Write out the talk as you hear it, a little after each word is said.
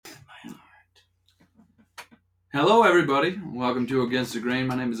Hello, everybody. Welcome to Against the Grain.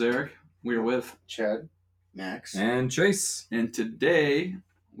 My name is Eric. We are with Chad, Max, and Chase. And today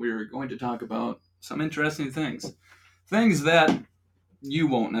we're going to talk about some interesting things. Things that you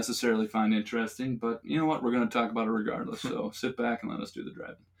won't necessarily find interesting, but you know what? We're going to talk about it regardless. So sit back and let us do the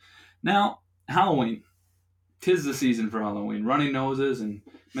driving. Now, Halloween. 'Tis the season for Halloween. Runny noses and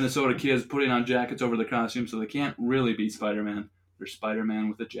Minnesota kids putting on jackets over the costume so they can't really be Spider-Man. They're Spider-Man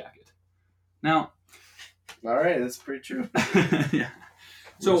with a jacket. Now, all right, that's pretty true. yeah.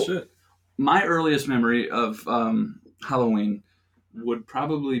 So, my earliest memory of Halloween would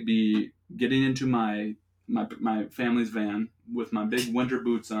probably be getting into my family's van with my big winter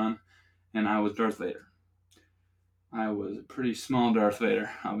boots on, and I was Darth Vader. I was a pretty small Darth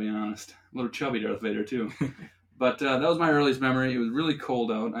Vader, I'll be honest. A little chubby Darth Vader, too. But that was my earliest memory. It was really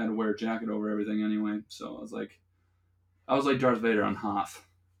cold out. I had to wear a jacket over everything anyway, so I was like Darth Vader on Hoth,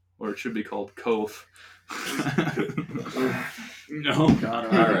 or it should be called Koth. No.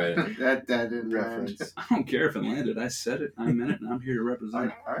 God, all right. That didn't reference. I don't care if it landed. I said it. I'm in it, and I'm here to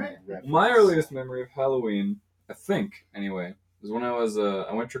represent. All right. My earliest memory of Halloween, I think, anyway, was when I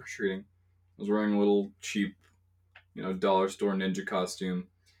went trick-or-treating. I was wearing a little cheap, dollar store ninja costume.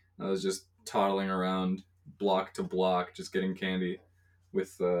 I was just toddling around block to block, just getting candy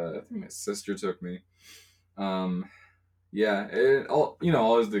with, I think my sister took me. Yeah,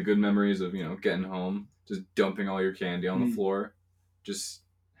 always the good memories of, getting home, just dumping all your candy on the floor, just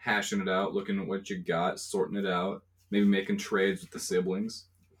hashing it out, looking at what you got, sorting it out, maybe making trades with the siblings.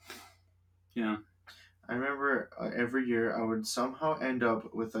 Yeah. I remember every year I would somehow end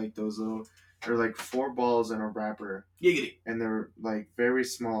up with like those little, they're like 4 balls in a wrapper. Giggity. And they're like very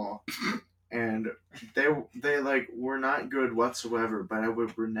small. And they like were not good whatsoever, but I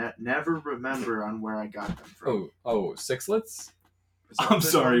would never remember on where I got them from. Oh, sixlets? I'm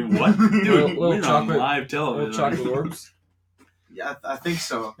sorry, what? Dude, little we're chocolate, on live television. Little chocolate orbs? Yeah, I think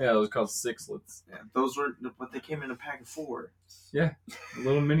so. Yeah, it was called sixlets. Yeah, those were, but they came in a pack of 4. Yeah, a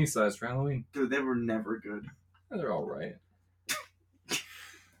little mini size for Halloween. Dude, they were never good. Yeah, they're all right.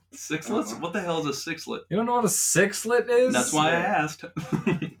 Sixlets? What the hell is a sixlet? You don't know what a sixlet is? That's why I asked.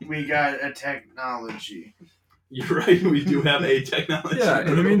 We got a technology. You're right, we do have a technology. Yeah,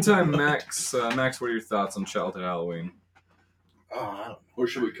 in the meantime, Max, what are your thoughts on childhood Halloween? Oh, I don't know. Or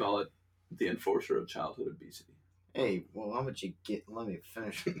should we call it the enforcer of childhood obesity? Hey, well, how about you let me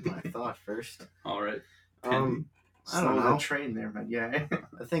finish my thought first. All right. I don't know. The train there, but yeah.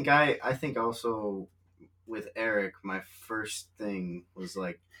 I think also with Eric, my first thing was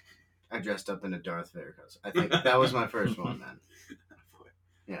like I dressed up in a Darth Vader costume. I think that was my first one, man.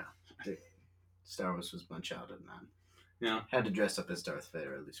 Yeah, Star Wars was my childhood, man. Yeah, had to dress up as Darth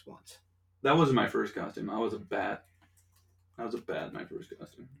Vader at least once. That wasn't my first costume. I was a bat. In my first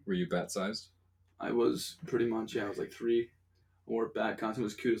costume. Were you bat sized? I was pretty much. Yeah, I was like 3. I wore a bat costume. It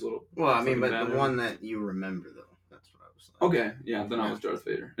was cute as little. Well, I mean, but bat the one that you remember though, that's what I was like. Okay, yeah. Then I was Darth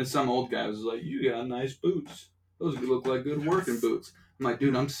Vader, and some old guy was like, "You got nice boots. Those look like good working boots." I'm like,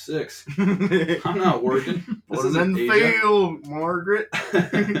 "Dude, I'm 6. I'm not working. This Put them in the field, Margaret."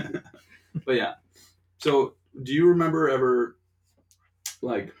 But yeah. So, do you remember ever,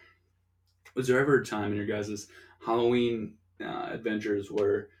 like, was there ever a time in your guys' Halloween adventures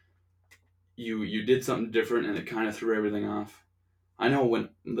where you did something different and it kind of threw everything off? I know when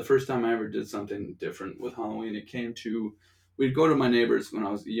the first time I ever did something different with Halloween, it came to, we'd go to my neighbors when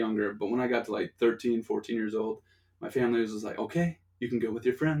I was younger, but when I got to like 13, 14 years old, my family was just like, okay, you can go with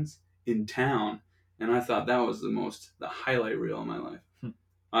your friends in town. And I thought that was the highlight reel of my life.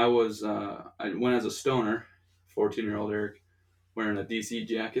 I went as a stoner, 14-year-old Eric, wearing a DC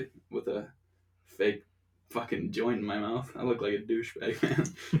jacket with a fake fucking joint in my mouth. I look like a douchebag,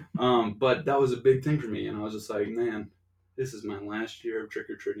 man. But that was a big thing for me, and I was just like, man, this is my last year of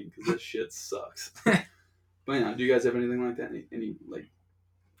trick-or-treating because this shit sucks. But yeah, do you guys have anything like that? Any like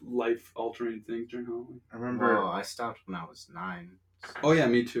life-altering things during Halloween? I remember. Well, I stopped when I was 9. So. Oh yeah,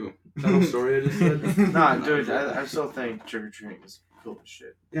 me too. That whole story I just said? Nah, dude, I still think trick-or-treating is cool as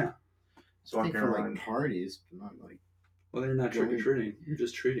shit. Yeah. So I think for like parties, but not like. Well, they're not trick-or-treating. You're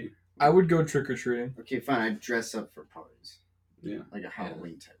just treating. I would go trick-or-treating. Okay, fine. I dress up for parties. Yeah. Like a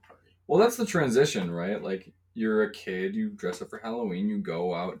Halloween type party. Well, that's the transition, right? Like, you're a kid, you dress up for Halloween, you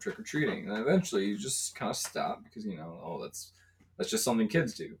go out trick-or-treating. And eventually you just kind of stop because, that's just something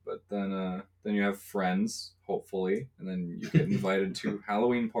kids do. But then you have friends, hopefully, and then you get invited to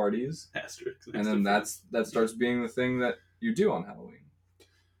Halloween parties. Asterisk. And then that starts being the thing that you do on Halloween.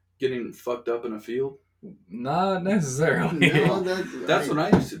 Getting fucked up in a field? Not necessarily. No, That's what I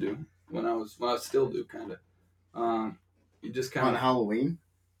used to do when I still do, kind of. You just kind on of Halloween.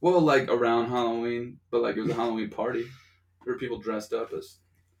 Well, like around Halloween, but like it was a Halloween party. There were people dressed up as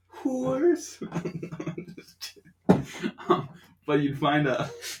whores. But you'd find All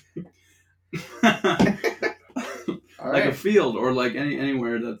like a right. field or like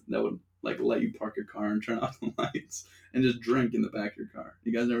anywhere that would like let you park your car and turn off the lights and just drink in the back of your car.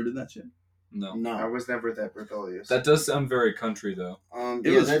 You guys never did that shit? No. I No. was never that rebellious. That does sound very country, though.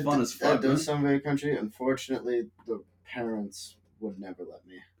 It was fun as fuck, That man. does sound very country. Unfortunately, the parents would never let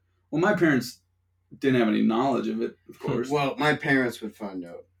me. Well, my parents didn't have any knowledge of it, of course. Well, my parents would find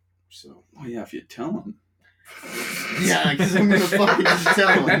out. So. Well, yeah, if you tell them. Yeah, because I'm gonna fucking just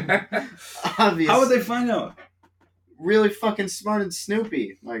tell them. Obviously. How would they find out? Really fucking smart and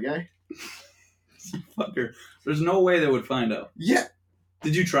Snoopy, my guy. Fucker. There's no way they would find out. Yeah.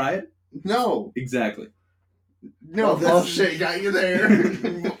 Did you try it? No. Exactly. No. Well, shit got you there.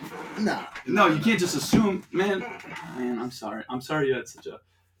 Nah. No, you can't just assume, man. I'm sorry. I'm sorry you had such a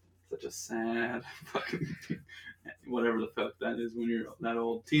sad fucking whatever the fuck that is when you're that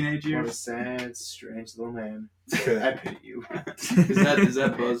old. Teenage What a years. sad, strange little man. I pity you. Is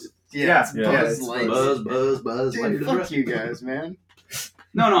that Buzz? Yeah, it's yeah, Buzz it's Lightyear. Buzz. Dude, fuck you guys, man.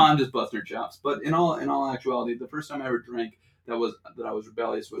 No, I'm just busting your chops. But in all actuality, the first time I ever drank that I was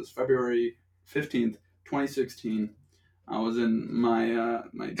rebellious was February 15th, 2016. I was in my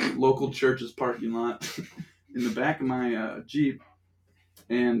my local church's parking lot in the back of my Jeep,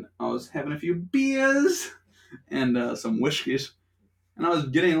 and I was having a few beers and some whiskeys, and I was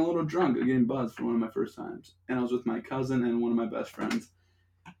getting a little drunk, getting buzzed for one of my first times. And I was with my cousin and one of my best friends.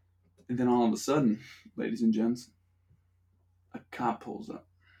 And then all of a sudden, ladies and gents, a cop pulls up.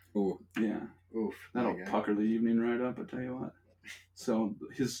 Ooh. Yeah. Oof. That'll my guy. pucker the evening right up, I tell you what. So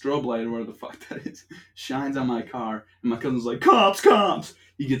his strobe light, or whatever the fuck that is, shines on my car, and my cousin's like, cops!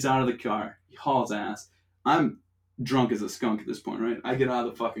 He gets out of the car. He hauls ass. I'm drunk as a skunk at this point, right? I get out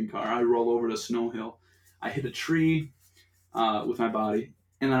of the fucking car. I roll over to Snow Hill. I hit a tree with my body,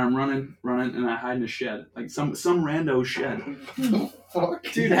 and then I'm running, and I hide in a shed. Like some rando shed. Fuck.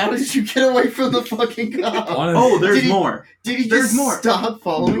 Dude, how did you get away from the fucking cop? Oh, there's Did he- more. Did he There's just more. stop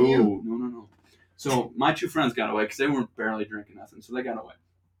following you? No. So my two friends got away because they weren't barely drinking nothing, so they got away.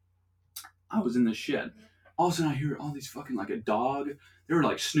 I was in the shed. All of a sudden, I hear all these fucking like a dog. They were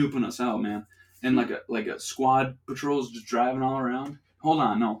like snooping us out, man, and like a squad patrols just driving all around. Hold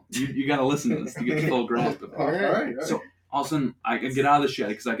on, no, you got to listen to this to get the full grasp of it. All right. So all of a sudden, I can get out of the shed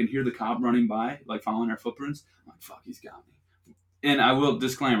because I can hear the cop running by, like following our footprints. I'm like, fuck, he's got me. And I will,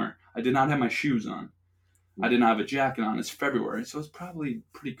 disclaimer, I did not have my shoes on. I did not have a jacket on. It's February, so it's probably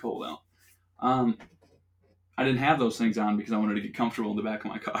pretty cold out. I didn't have those things on because I wanted to get comfortable in the back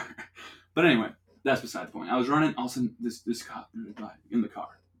of my car. But anyway, that's beside the point. I was running, all of a sudden, this cop in the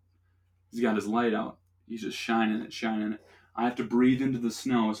car. He's got his light out. He's just shining it. I have to breathe into the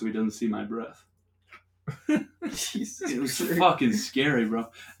snow so he doesn't see my breath. Jesus It was Christ. fucking scary, bro.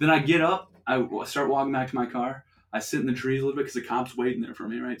 Then I get up, I start walking back to my car. I sit in the trees a little bit because the cop's waiting there for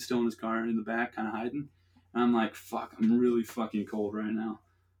me, right? Still in his car in the back, kind of hiding. And I'm like, fuck, I'm really fucking cold right now.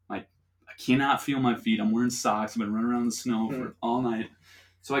 Like, I cannot feel my feet. I'm wearing socks. I've been running around in the snow for all night.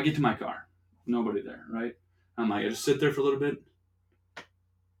 So I get to my car. Nobody there, right? I'm like, I just sit there for a little bit.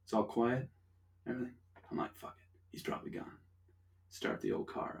 It's all quiet. Everything. I'm like, fuck it. He's probably gone. Start the old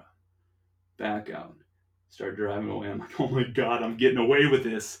car up. Back out. Start driving away. I'm like, oh my God, I'm getting away with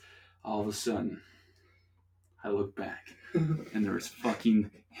this. All of a sudden, I look back, and there's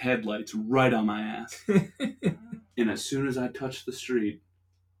fucking headlights right on my ass. And as soon as I touch the street,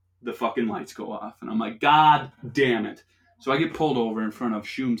 the fucking lights go off. And I'm like, God damn it. So I get pulled over in front of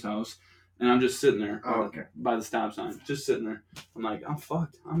Schum's house, and I'm just sitting there by the stop sign, just sitting there. I'm like, I'm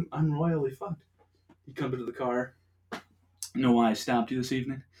fucked. I'm royally fucked. He comes into the car. You know why I stopped you this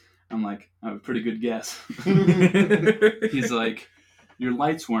evening? I'm like, I have a pretty good guess. He's like, your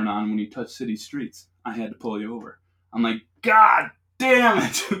lights weren't on when you touched city streets. I had to pull you over. I'm like, God damn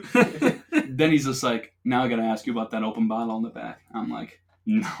it. Then he's just like, now I got to ask you about that open bottle in the back. I'm like,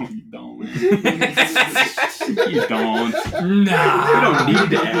 no, you don't, man. You don't. Nah. You don't need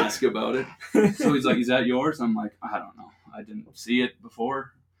to ask about it. So he's like, is that yours? I'm like, I don't know. I didn't see it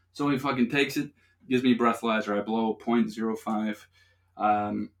before. So he fucking takes it, gives me a breathalyzer. I blow 0.05.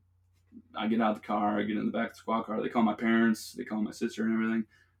 I get out of the car. I get in the back of the squad car. They call my parents. They call my sister and everything.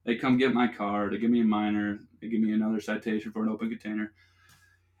 They come get my car. They give me a minor. They give me another citation for an open container.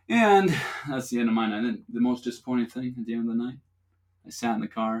 And that's the end of my night. And the most disappointing thing at the end of the night, I sat in the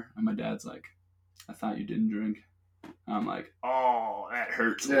car, and my dad's like, I thought you didn't drink. I'm like, oh, that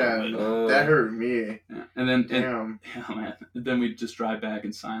hurts a Yeah, little bit. that hurt me. Yeah. And then, Damn. yeah, man. And then we just drive back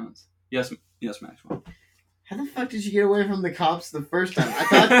in silence. Yes, Maxwell. How the fuck did you get away from the cops the first time?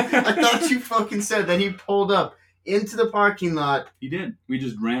 I thought you fucking said that he pulled up into the parking lot He did. We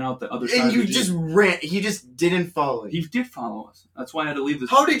just ran out the other side. and of you the just Jeep. ran. He just didn't follow you. He did follow us. That's why I had to leave this.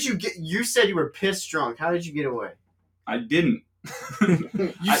 How did you get? You said you were pissed drunk. How did you get away? I didn't.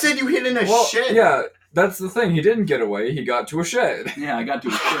 You said you hid in a Well, shed. yeah, that's the thing. He didn't get away. He got to a shed. Yeah, I got to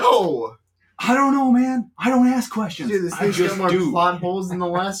a shed. How? I don't know, man. I don't ask questions. Dude, this I thing's just got more do. plot holes than The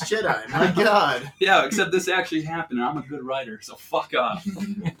Last Jedi. My God. Yeah, except this actually happened, and I'm a good writer, so fuck off.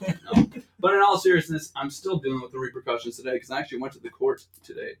 No. But in all seriousness, I'm still dealing with the repercussions today because I actually went to the court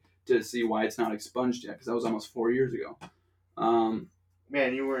today to see why it's not expunged yet because that was almost 4 years ago.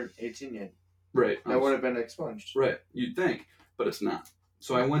 Man, you weren't 18 yet. Right. That would have been expunged. Right. You'd think, but it's not.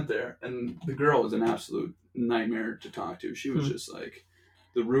 So I went there, and the girl was an absolute nightmare to talk to. She was just like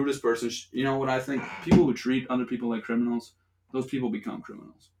the rudest person. You know what I think? People who treat other people like criminals, those people become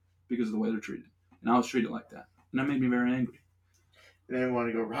criminals because of the way they're treated. And I was treated like that. And that made me very angry. And then want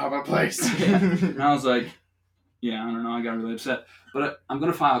to go rob a place. And I was like, yeah, I don't know. I got really upset. But I'm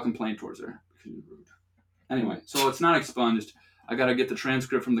going to file a complaint towards her. Because you're rude. Anyway, so it's not expunged. I got to get the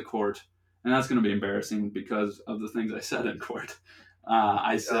transcript from the court. And that's going to be embarrassing because of the things I said in court.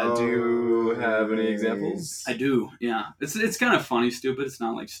 I said, Do you have any examples? I do, yeah. It's kind of funny, stupid. It's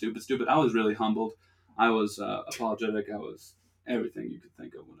not like stupid. I was really humbled. I was apologetic. I was everything you could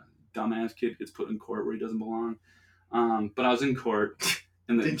think of when a dumbass kid gets put in court where he doesn't belong. But I was in court,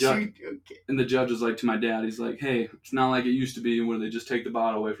 and the judge was like to my dad, he's like, hey, it's not like it used to be where they just take the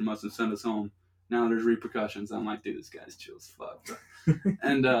bottle away from us and send us home. Now there's repercussions. I'm like, dude, this guy's chill as fuck, bro.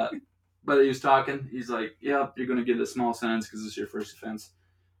 And but he was talking. He's like, yep, you're going to get a small sentence because this is your first offense.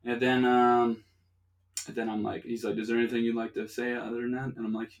 And then I'm like, he's like, is there anything you'd like to say other than that? And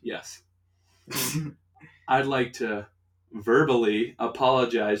I'm like, yes. I'd like to verbally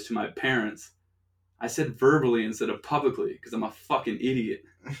apologize to my parents. I said verbally instead of publicly because I'm a fucking idiot.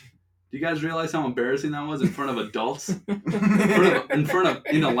 Do you guys realize how embarrassing that was in front of adults? in front of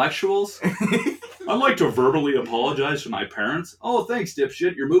intellectuals? I'd like to verbally apologize to my parents. Oh, thanks,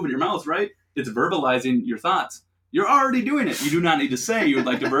 dipshit. You're moving your mouth, right? It's verbalizing your thoughts. You're already doing it. You do not need to say you would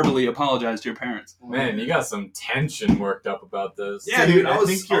like to verbally apologize to your parents. Man, you got some tension worked up about this. Yeah, dude, I I was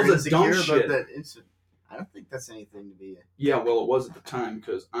think you're a dumb insecure shit. about that incident. I don't think that's anything to be. Yeah, well, it was at the time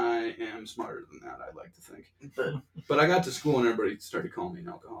because I am smarter than that, I'd like to think. But I got to school and everybody started calling me an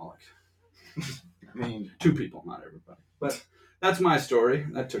alcoholic. I mean, 2 people, not everybody. But that's my story.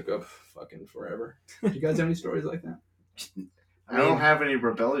 That took up fucking forever. Do you guys have any stories like that? I don't have any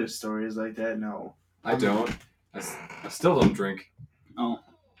rebellious stories like that, no. I don't. I still don't drink. Oh,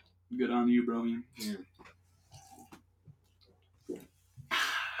 good on you, bro.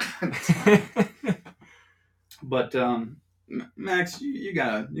 But Max, you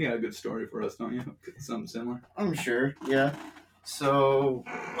got a good story for us, don't you? Something similar. I'm sure. Yeah. So,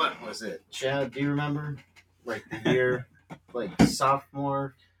 what was it? Chad, do you remember? Like the year, like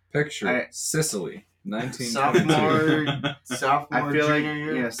sophomore, Picture Sicily, 1922. sophomore, I feel like, junior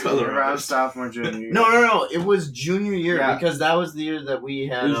year? yes, Colorado. around sophomore, junior year. No. It was junior year Yeah. because that was the year that we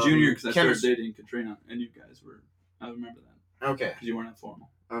had. It was junior because I started chemistry. dating Katrina, and you guys were. I remember that Okay. because you weren't that formal.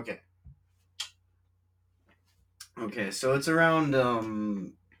 Okay, so it's around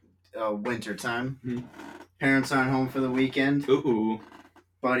winter time. Mhm. Parents aren't home for the weekend. Ooh.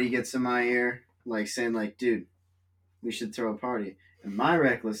 Buddy gets in my ear, like saying, like, dude, we should throw a party. And my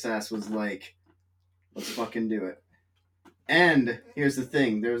reckless ass was like, let's fucking do it. And here's the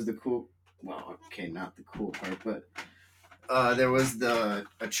thing, there was the cool, well, okay, not the cool part, but there was a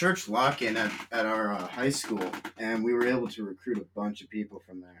church lock-in at our high school, and we were able to recruit a bunch of people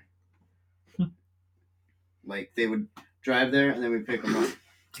from there. Like, they would drive there, and then we'd pick them up.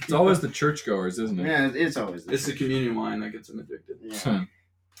 It's always the churchgoers, isn't it? Yeah, it's always It's the communion wine that gets them addicted. Yeah.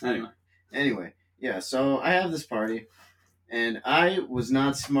 Anyway. Yeah, so I have this party, and I was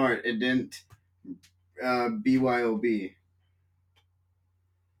not smart. It didn't BYOB.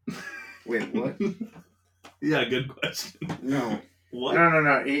 Wait, what? Yeah, good question. No. What?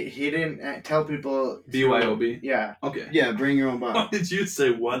 No. He didn't tell people. BYOB. Yeah. Okay. Yeah, bring your own Why bottle. did you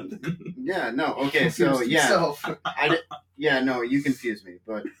say what? Yeah, no, okay, so, Confused yeah. himself. Yeah, no, you confused me,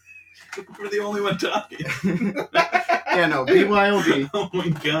 but... We're the only one talking. Yeah, no, BYOB. Oh my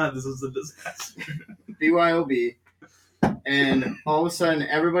god, this is a disaster. BYOB. And all of a sudden,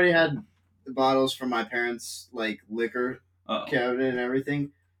 everybody had the bottles from my parents' like liquor Uh-oh. cabinet and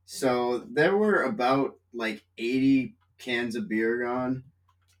everything. So there were about like 80 cans of beer gone,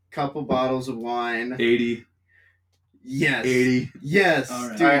 couple bottles of wine. 80. Yes. 80. Yes, All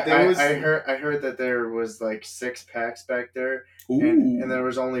right. dude. There was. I heard that there was like 6 packs back there, Ooh. and there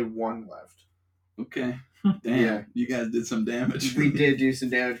was only 1 left. Okay. Damn, Yeah. you guys did some damage. We did do some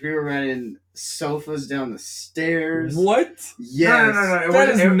damage. We were running sofas down the stairs. What? Yes. No. That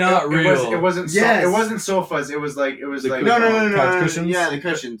is not real. It wasn't. Yes. It wasn't sofas. It was The like cushions. Couch cushions? Yeah, the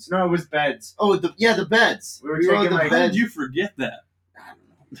cushions. No, it was beds. Oh, the beds. We were rode taking, the like- How beds. No, did you forget that?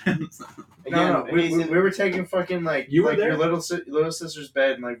 No, Again, we he's in- were taking fucking like You were like there? your little sister's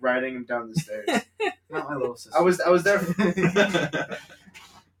bed and like riding him down the stairs. Not my little sister. I was there.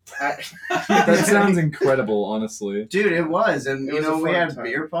 That sounds incredible, honestly. Dude, it was, and It you was know a we fun had time.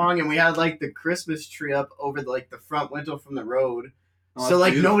 beer pong, and we had like the Christmas tree up over like the front window from the road, Oh, so that's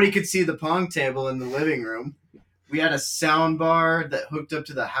like beautiful. nobody could see the pong table in the living room. We had a sound bar that hooked up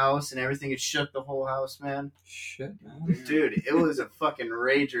to the house, and everything. It shook the whole house, man. Shit, man. Dude, it was a fucking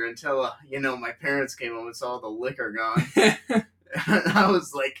rager until my parents came home and saw the liquor gone. I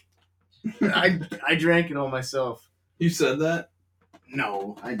was like, I drank it all myself. You said that?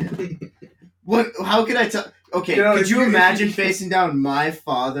 No, I didn't. What? How could I tell? Okay, You know, could if you you- imagine facing down my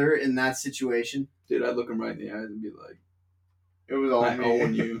father in that situation? Dude, I'd look him right in the eyes and be like, It was all I me.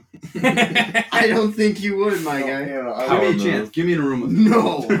 own you. I don't think you would, my No, guy. you know, Power Give me a move. chance. Give me in a room with me.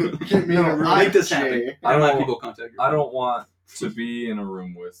 No, Get me in a room I- Make this Jay. happen. I I don't have don't- people contact you. I don't want to be in a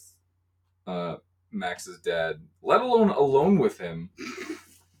room with Max's dad, let alone with him.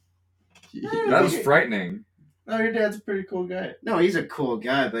 That was frightening. No, your dad's a pretty cool guy. no, he's a cool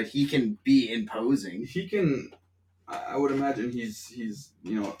guy, but he can be imposing. He can. I would imagine he's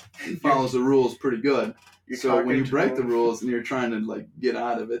he follows the rules pretty good. You're So when talking you to break him. the rules and you're trying to like get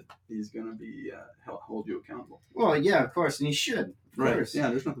out of it, he's gonna be hold you accountable. Well, yeah, of course, and he should. Of course. Yeah.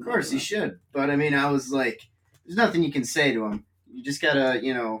 There's nothing. Of course, wrong he with should. But I mean, I was like, there's nothing you can say to him. You just gotta,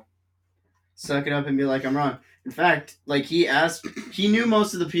 suck it up and be like, I'm wrong. In fact, like he knew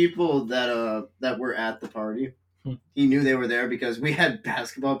most of the people that were at the party. He knew they were there because we had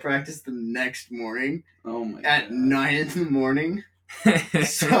basketball practice the next morning that. Oh my at god. 9 in the morning.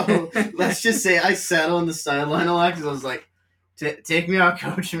 So let's just say I sat on the sideline a lot because I was like, take me out,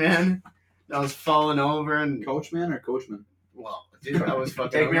 coach, man. I was falling over and Coachman or coachman? well, dude, I was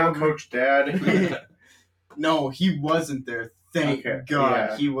fucking. Take me out, hungover. Coach Dad. No, he wasn't there. Thank Okay, God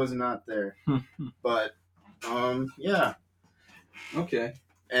yeah. he was not there. But, yeah. Okay.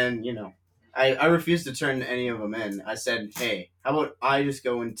 And, I refused to turn any of them in. I said, hey, how about I just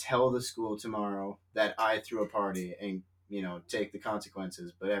go and tell the school tomorrow that I threw a party and, take the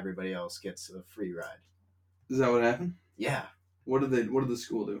consequences, but everybody else gets a free ride. Is that what happened? Yeah. What did the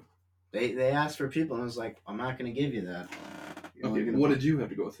school do? They asked for people, and I was like, I'm not going to give you that. You're only Okay. gonna- What did you have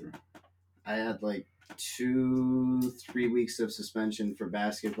to go through? I had like 2-3 weeks of suspension for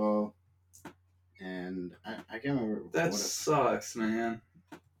basketball. And I can't remember. That what sucks, man.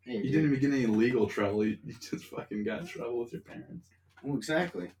 hey, You dude. didn't even get any legal trouble. You just fucking got in trouble with your parents. Well,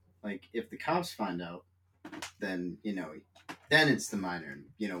 exactly. Like, if the cops find out, then, then it's the minor,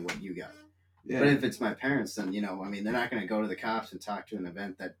 what you got. Yeah. But if it's my parents, then, they're not going to go to the cops and talk to an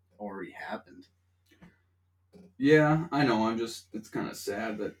event that already happened. Yeah, I know. It's kind of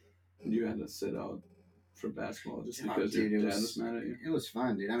sad that you had to sit out for basketball just Oh, because dude, your it dad was- was mad at you. It was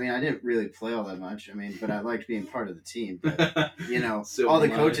fun, dude. I didn't really play all that much. But I liked being part of the team. But, Silver all the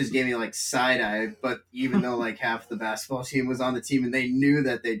lining. coaches gave me, like, side-eye. But even though, like, half the basketball team was on the team and they knew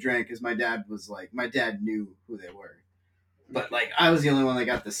that they drank, because my dad knew who they were. But, like, I was the only one that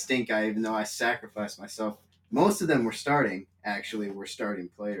got the stink eye, even though I sacrificed myself. Most of them were starting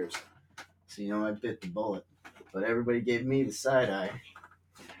players. So, I bit the bullet. But everybody gave me the side eye.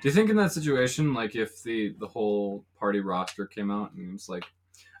 Do you think in that situation, like if the whole party roster came out and it's like,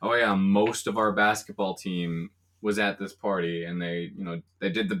 oh yeah, most of our basketball team was at this party and they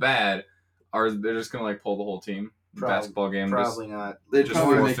did the bad, are they just gonna like pull the whole team? The Prob- basketball game Probably not. They just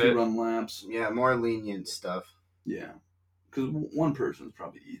Probably make you forfeit. run laps. Yeah, more lenient stuff. Yeah, because one person is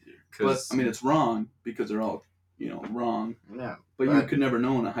probably easier. But 'Cause- it's wrong because they're all wrong. Yeah. But you But- could never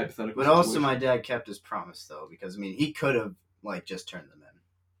know in a hypothetical. But also, situation. my dad kept his promise, though, because, he could have, like, just turned them in.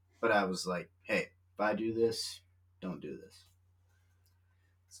 But I was like, hey, if I do this, don't do this.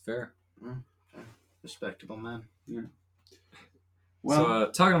 It's fair. Respectable man. Well,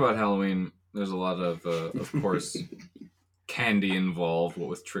 So talking about Halloween, there's a lot of course, candy involved. What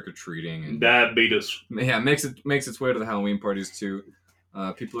with trick or treating and diabetes. yeah, makes its way to the Halloween parties too.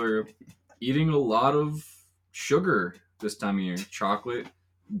 People are eating a lot of sugar this time of year. Chocolate,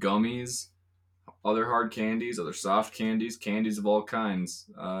 gummies, other hard candies, other soft candies of all kinds,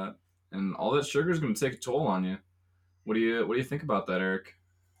 and all that sugar is going to take a toll on you. What do you think about that, Eric?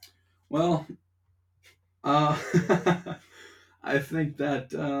 Well, I think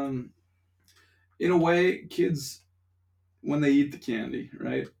that in a way, kids when they eat the candy,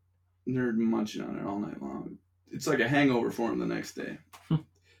 right? they're munching on it all night long. It's like a hangover for them the next day.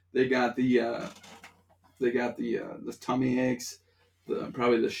 They got the tummy aches,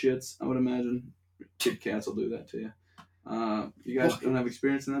 probably the shits. I would imagine Kit Kats will do that to you. You guys don't have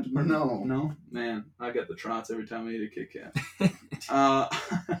experience in that department? No, man, I got the trots every time I eat a Kit Kat.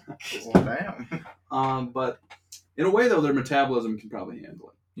 Well, damn. But in a way, though, their metabolism can probably handle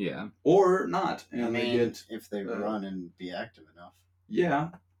it, Yeah. or not, and I mean, they get if they run and be active enough. yeah,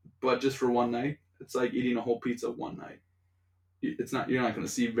 but just for one night, it's like eating a whole pizza one night. It's not you're not going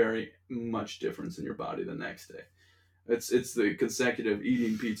to see very much difference in your body the next day. It's the consecutive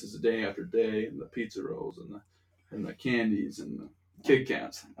eating pizzas day after day, and the pizza rolls, and the candies, and the Kit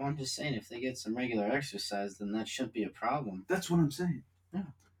Kats. Well, I'm just saying, if they get some regular exercise, then that shouldn't be a problem. That's what I'm saying. Yeah.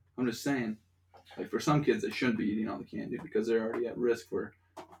 I'm just saying, like for some kids, they shouldn't be eating all the candy because they're already at risk for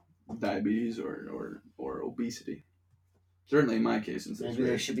diabetes or obesity. Certainly in my case, since Maybe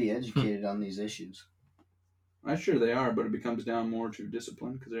they should be educated on these issues. I'm sure they are, but it comes down more to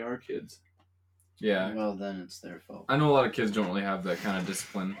discipline because they are kids. Yeah. Well, then it's their fault. I know a lot of kids don't really have that kind of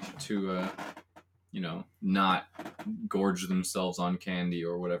discipline to, not gorge themselves on candy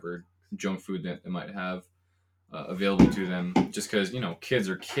or whatever junk food that they might have available to them. Just because kids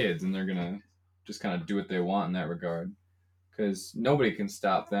are kids and they're gonna just kind of do what they want in that regard. Because nobody can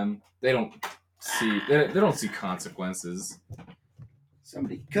stop them. They don't see consequences.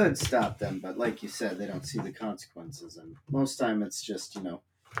 Somebody could stop them, but like you said, they don't see the consequences. And most time it's just,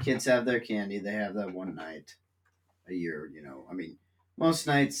 kids have their candy. They have that one night a year, I mean, most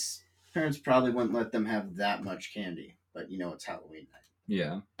nights, parents probably wouldn't let them have that much candy. But, it's Halloween night.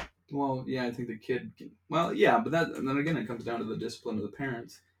 Yeah. Well, yeah, I think the kid can... Well, yeah, but then again, it comes down to the discipline of the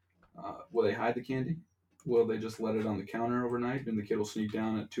parents. Will they hide the candy? Will they just let it on the counter overnight and the kid will sneak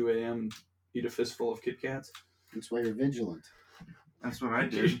down at 2 a.m. and eat a fistful of Kit Kats? That's why you're vigilant. That's what I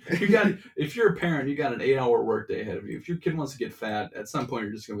did. If you're a parent, you got an 8-hour workday ahead of you. If your kid wants to get fat, at some point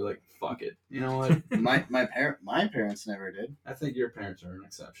you're just gonna be like, "Fuck it." You know what? my parents never did. I think your parents are an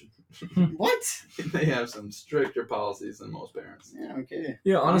exception. What? They have some stricter policies than most parents. Yeah, okay.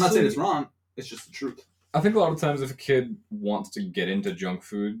 Yeah, honestly, I'm not saying it's wrong. It's just the truth. I think a lot of times if a kid wants to get into junk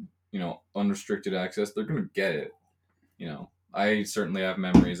food, unrestricted access, they're going to get it. I certainly have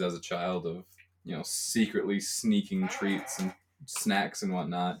memories as a child of, secretly sneaking treats and snacks and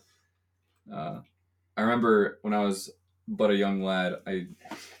whatnot. I remember when I was but a young lad, I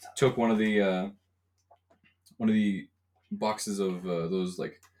took one of the boxes of those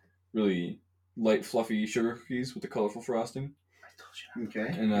like really light, fluffy sugar cookies with the colorful frosting. Okay.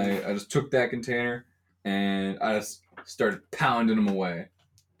 And I just took that container and I just started pounding them away,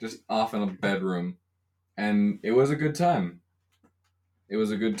 just off in the bedroom, and it was a good time. It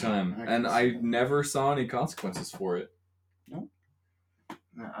was a good time, and I never saw any consequences for it.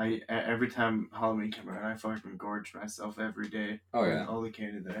 Every time Halloween came around, I fucking gorged myself every day. Oh yeah. All the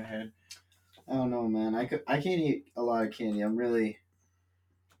candy that I had. I don't know, man. I can't eat a lot of candy. I'm really,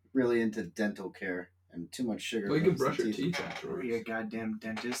 really into dental care, and too much sugar. Well, you can makes the brush your teeth afterwards. You're a goddamn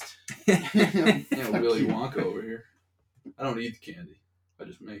dentist. Yeah, Fuck Willy you. Wonka over here. I don't eat the candy. I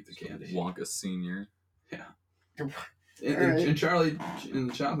just make the candy. Wonka Senior. And Charlie in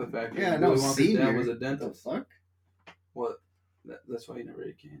the chocolate factory. Yeah, no, Willy Wonka's senior. dad was a What the dentist. fuck? Well, that's why you never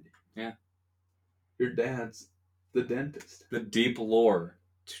ate candy. Yeah. Your dad's the dentist. The deep lore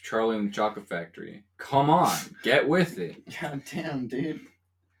to Charlie and the Chocolate Factory. Come on, get with it. God damn, dude.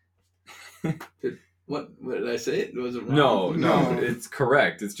 What did I say? It was it wrong? No, No. it's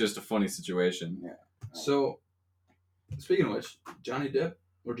correct. It's just a funny situation. So, speaking of which, Johnny Depp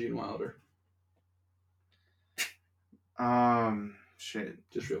or Gene Wilder? Shit.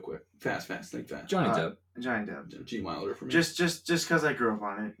 Just real quick, fast, think fast. Johnny Depp. Johnny Depp. Gene Wilder for me. Just because I grew up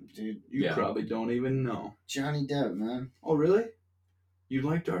on it. Dude, You Yeah. probably don't even know. Johnny Depp, man. Oh, really? You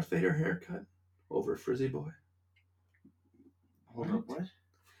like Darth Vader haircut over Frizzy Boy? Hold up, what?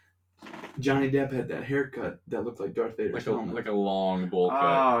 Johnny Depp had that haircut that looked like Darth Vader's helmet. Like a long bowl cut.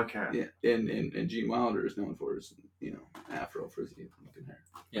 Oh, okay. Yeah, and Gene Wilder is known for his, afro frizzy looking hair.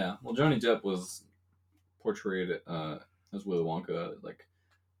 Yeah. Well, Johnny Depp was portrayed as Willy Wonka, like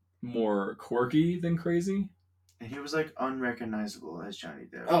more quirky than crazy. And he was like unrecognizable as Johnny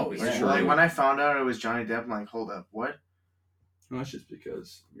Depp. Oh, Like, yeah. like when I found out it was Johnny Depp, I'm like, hold up, what? Well, that's just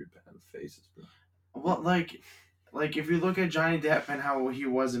because you're bad with faces, bro. Well, like if you look at Johnny Depp and how he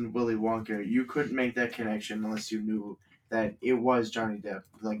was in Willy Wonka, you couldn't make that connection unless you knew that it was Johnny Depp,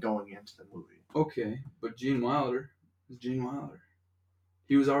 like going into the movie. Okay, but Gene Wilder is Gene Wilder.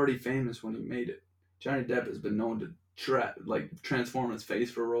 He was already famous when he made it. Johnny Depp has been known to transform his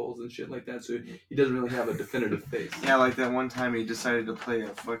face for roles and shit like that. So he doesn't really have a definitive face. Yeah, like that one time he decided to play a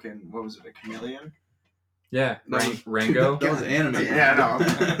fucking, what was it, a chameleon? Yeah, That was- Rango. That was anime. Yeah, I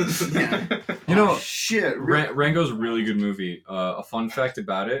know. Yeah. You know, Shit. Rango's a really good movie. A fun fact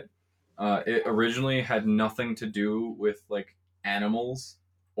about it: it originally had nothing to do with like animals,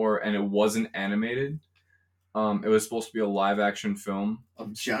 and it wasn't animated. It was supposed to be a live action film.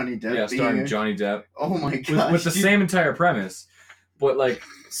 Of Johnny Depp. Yeah, starring being Johnny Depp. Oh my god. With the same entire premise. But like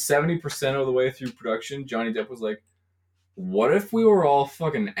 70% of the way through production, Johnny Depp was like, what if we were all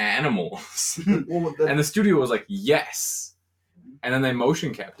fucking animals? Well, And the studio was like, yes. And then they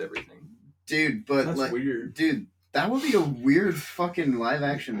motion capped everything. Dude, but that's like, weird. dude, that would be a weird fucking live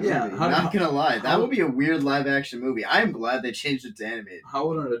action movie. Yeah, Not gonna lie, that how- would be a weird live action movie. I'm glad they changed it to animated. How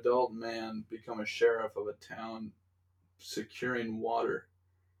would an adult man become a sheriff of a town securing water?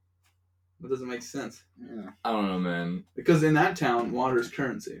 That doesn't make sense. Yeah. I don't know, man. Because in that town, water is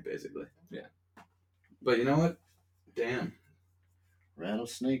currency, basically. Yeah. But you know what? Damn.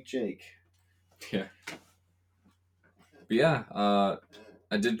 Rattlesnake Jake. Yeah. But yeah,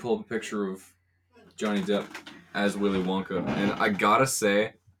 I did pull up a picture of Johnny Depp as Willy Wonka, and I gotta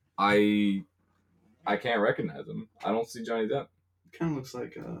say, I can't recognize him. I don't see Johnny Depp. Kind of looks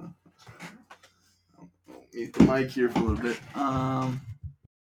like I'll mute the mic here for a little bit.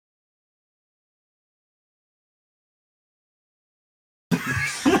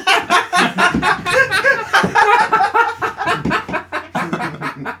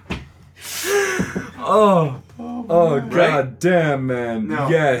 Oh, Right? god damn, man. No.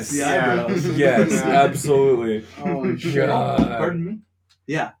 Yes. The Yeah. eyebrows. Yes, Yeah. absolutely. Holy God. Pardon me?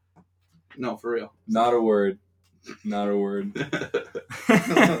 Yeah. No, for real. Not a word. Not a word.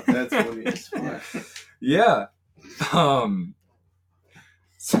 That's funny as fuck. Yeah.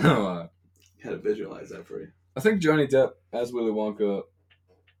 So, Had to visualize that for you. I think Johnny Depp as Willy Wonka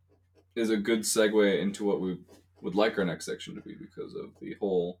is a good segue into what we would like our next section to be because of the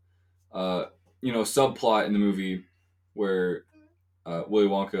whole, subplot in the movie where Willy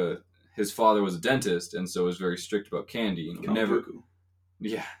Wonka, his father was a dentist and so was very strict about candy and would Count never,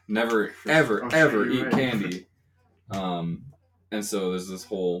 Dooku. never, Oh, ever, sure, ever you're eat right. candy. And so there's this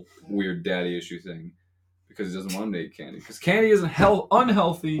whole weird daddy issue thing because he doesn't want him to eat candy because candy is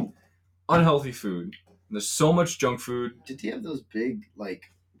unhealthy food. And there's so much junk food. Did he have those big,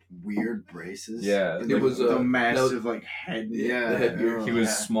 like, weird braces? Yeah, It was the that was- massive, like, head. Yeah. the headgear. He was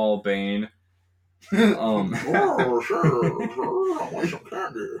Yeah. small Bane. Oh, sure. I want some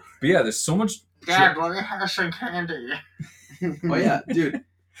candy. But yeah, there's so much. Dad, let me have some candy. Oh yeah, dude.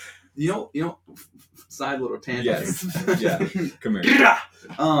 You know. Side little tangent. Yes. Yeah. Come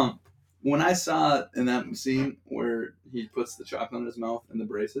here. When I saw in that scene where he puts the chocolate in his mouth and the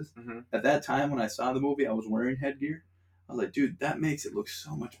braces, Mhm. at that time when I saw the movie, I was wearing headgear. I was like, dude, that makes it look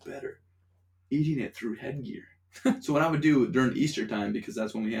so much better. Eating it through headgear. So what I would do during Easter time, because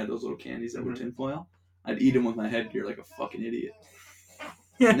that's when we had those little candies that were Mhm. tinfoil, I'd eat them with my headgear like a fucking idiot.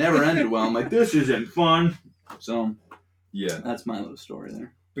 It never ended well. I'm like, this isn't fun. So Yeah. that's my little story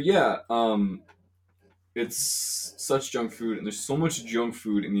there. But yeah, it's such junk food, and there's so much junk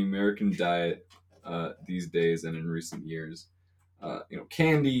food in the American diet these days and in recent years.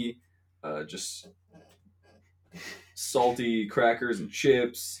 Candy, just salty crackers and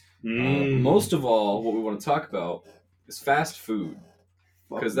chips. Most of all, what we want to talk about is fast food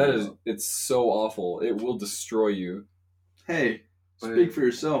because it's so awful. It will destroy you. Hey, speak for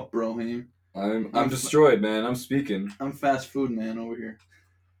yourself, bro. I'm destroyed, man. I'm speaking. I'm fast food man over here.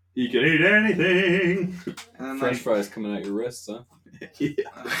 He can eat anything. And then, French fries coming out your wrists, huh?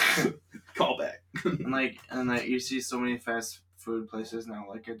 Yeah. Call back. and you see so many fast food places now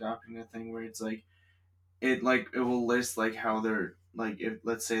like adopting a thing where it's like it will list like how they're like, if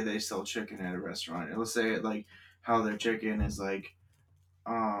let's say they sell chicken at a restaurant, it'll say like how their chicken is like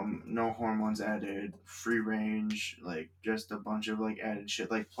no hormones added, free range, like just a bunch of like added shit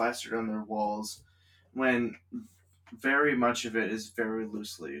like plastered on their walls, when very much of it is very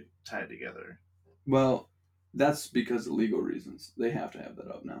loosely tied together. Well, that's because of legal reasons. They have to have that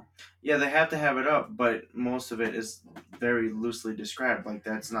up now. Yeah, they have to have it up, but most of it is very loosely described. Like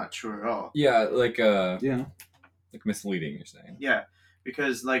that's not true at all. Yeah, like Yeah. like misleading. You're saying? Yeah,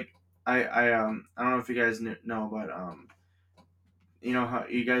 because like I don't know if you guys know, but you know how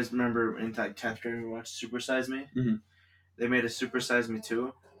you guys remember in like 10th grade we watched Super Size Me? Mhm. They made a Super Size Me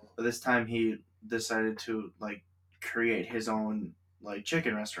 2, but this time he decided to like create his own like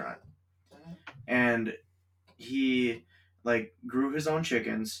chicken restaurant, and he like grew his own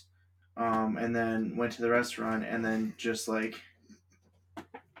chickens, and then went to the restaurant and then just like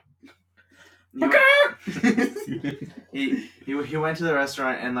he went to the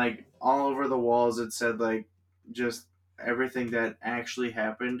restaurant and like all over the walls it said like just everything that actually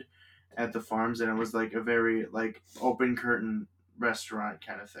happened at the farms, and it was like a very like open curtain restaurant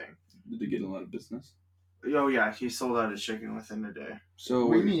kind of thing. Did they get a lot of business? Oh yeah, he sold out his chicken within a day. So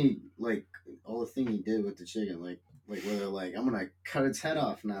What do you mean, like, all the thing he did with the chicken? Like where they're like, I'm going to cut its head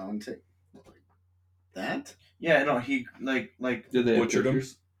off now and take... Like, that? Yeah, no, he like did they have Butchered 'em?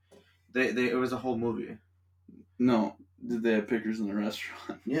 pictures? they it was a whole movie. No. Did they have pictures in the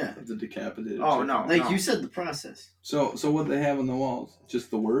restaurant Yeah. of the decapitated? Oh chicken? no, Like, no. you said the process. So what they have on the walls? Just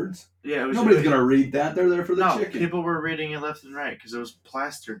the words? Yeah, it was Nobody's gonna read that. They're there for the No, chicken. people were reading it left and right because it was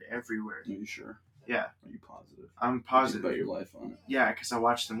plastered everywhere. Are you sure? Yeah, Are you positive? I'm You bet positive. your life on it. Yeah, because I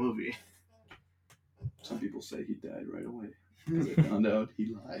watched the movie. Some people say he died right away. 'Cause they found out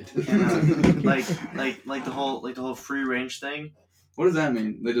he lied. And, like the whole free range thing. What does that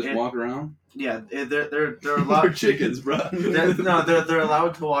mean? They just it- walk around? Yeah, they're They're allowed. chickens, bro. They're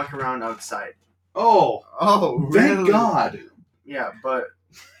allowed to walk around outside. Oh, Oh, thank really? God! Yeah, but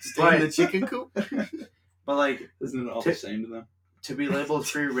Stay in the chicken coop? but like Isn't it all Ti- the same to them? to be labeled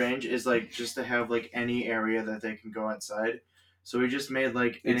free range is like just to have like any area that they can go outside. So we just made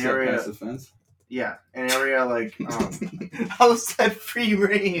like an Except area. past the fence. Yeah, an area like. How's that free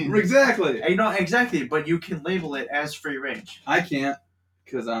range? Exactly. You know exactly, but you can label it as free range. I can't,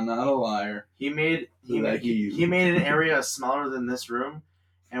 because I'm not a liar. He made Like you. he made an area smaller than this room,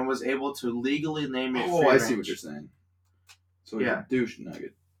 and was able to legally name it. Oh, free I range. see what you're saying. So it's Yeah. a douche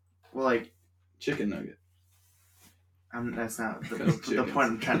nugget, Well, like chicken nugget. that's not the Chickens.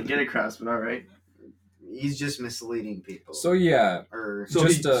 point I'm trying to get across. But all right. He's just misleading people. So yeah, Or So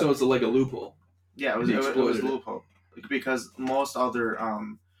Just, so it's like a loophole. Yeah, it He was exploited it. loophole because most other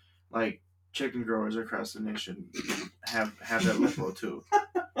like chicken growers across the nation have that loophole too.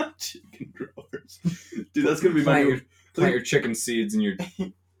 Chicken growers, dude. That's gonna be my plant new. your, plant your chicken seeds in your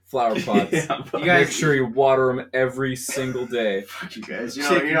flower pots. Yeah, You guys- Make sure you water them every single day. Fuck you guys. You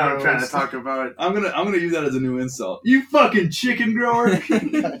Chicken know what I'm trying to growers. talk about. I'm gonna use that as a new insult. You fucking chicken grower.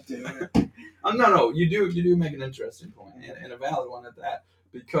 God damn it. No. You do make an interesting point and a valid one at that,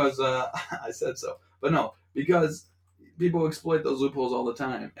 because I said so. But no, because people exploit those loopholes all the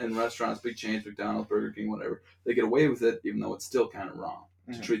time, and restaurants, big chains, McDonald's, Burger King, whatever, they get away with it, even though it's still kind of wrong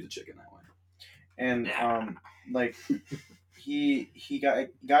to Mhm. treat the chicken that way. And like he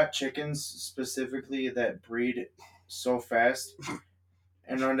got chickens specifically that breed so fast,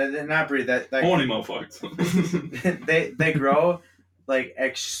 and no, not breed that like Horny motherfuckers. they grow like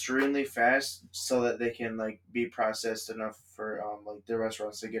extremely fast so that they can like be processed enough for like the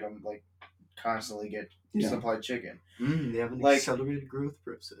restaurants to get them like constantly get Yeah. supplied chicken. They have an Like- accelerated growth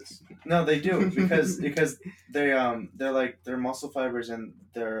process. No, they do because they're like their muscle fibers and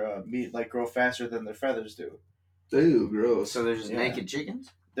their meat like grow faster than their feathers do. Ew, gross. So they're just Yeah. naked chickens?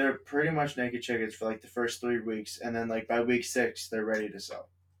 They're pretty much naked chickens for like the first 3 weeks, and then like by week 6 they're ready to sell.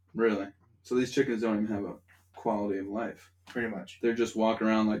 Really? So these chickens don't even have a quality of life. Pretty much, They're just walking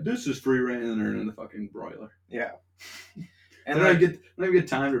around like, this is free reign, and they're in the fucking broiler. yeah. And And they don't like, even get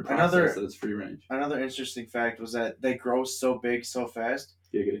time to process Another- that it's free range. another interesting fact was that they grow so big so fast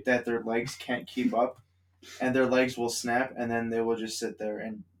Giggity. that their legs can't keep up, and their legs will snap, and then they will just sit there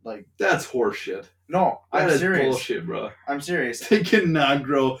and like. That's horseshit. No, That I'm is serious. bullshit, bro. I'm serious. They cannot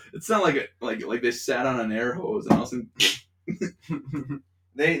grow. It's not like they sat on an air hose and all of a sudden,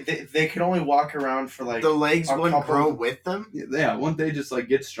 They can only walk around for like The legs a wouldn't couple- grow with them? yeah, won't they just like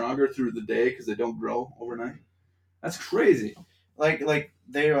get stronger through the day because they don't grow overnight? That's crazy. like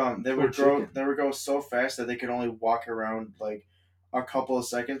they Poor would grow chicken. they would grow so fast that they could only walk around like a couple of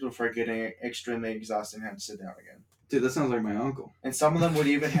seconds before getting extremely exhausted and had to sit down again. Dude, that sounds like my uncle. And some of them would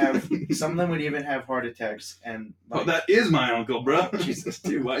even have heart attacks and like, Oh, that is my uncle, bro. Jesus.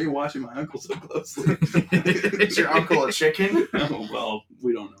 Dude, why are you watching my uncle so closely? is your uncle a chicken? Oh, well,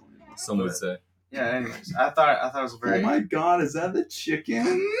 we don't know anymore. Some would say. Yeah. Anyways, I thought it was a very Oh my god, is that the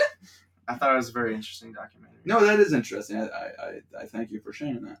chicken? I thought it was a very interesting documentary. No, that is interesting. I thank you for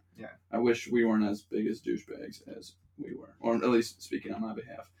sharing that. Yeah. I wish we weren't as big as douchebags as we were, or at least speaking on my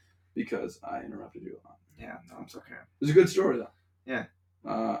behalf, because I interrupted you a lot. Yeah, no, it's okay. It's a good story though. Yeah.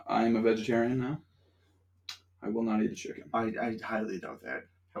 I am a vegetarian now. I will not eat a chicken. I highly doubt that.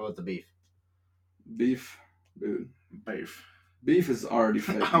 How about the beef? Beef, dude. Beef. Beef is already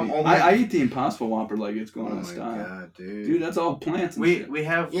fake. I'm meat. only- I eat the Impossible Whopper like it's going Oh out my of style. god, dude. Dude, that's all plants and We shit. we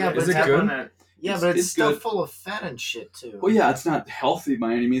have Yeah, but it's is it happened good? at- Yeah, It's- but it's it's still good. full of fat and shit too. Well, yeah, it's not healthy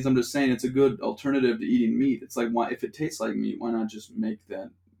by any means. I'm just saying it's a good alternative to eating meat. It's like, why if it tastes like meat, why not just make that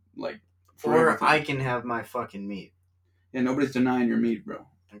like? for Or everything? I can have my fucking meat. Yeah, nobody's denying your meat, bro.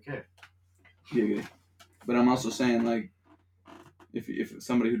 Okay. Giggity. But I'm also saying, like, if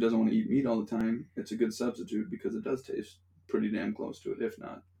somebody who doesn't want to eat meat all the time, it's a good substitute because it does taste pretty damn close to it, if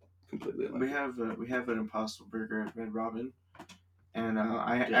not completely like We it. have an Impossible Burger at Red Robin, and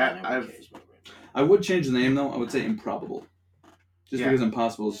I would change the name though. I would say Improbable, just Yeah. because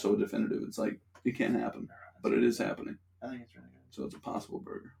Impossible is so definitive. It's like it can't happen, but it is happening. I think it's really good. So it's a possible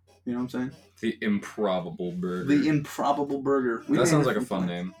burger. You know what I'm saying? The Improbable Burger. The Improbable Burger. We that made sounds it like a from fun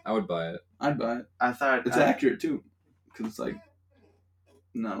scratch. name. I would buy it. I'd buy it. I thought It's accurate too, because it's like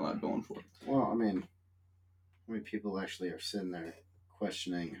not a lot going for it. Well, I mean, how many people actually are sitting there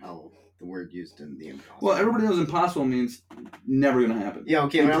questioning how the word used in the impossible? Well, everybody knows impossible means never going to happen. Yeah,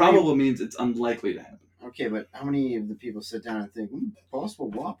 okay. But Improbable means it's unlikely to happen. okay, but how many of the people sit down and think, possible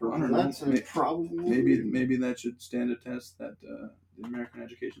Whopper? I don't know. That's an improbable. Maybe that should stand a test that the American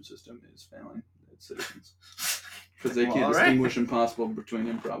education system is failing its citizens because they Well, can't all right. distinguish impossible between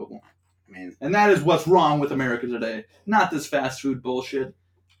improbable. I mean, And that is what's wrong with America today. Not this fast food bullshit.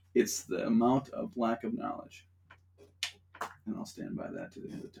 It's the amount of lack of knowledge. And I'll stand by that to the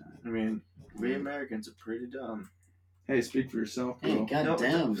end of time. I mean, we Americans are pretty dumb. Hey, speak for yourself, hey, bro.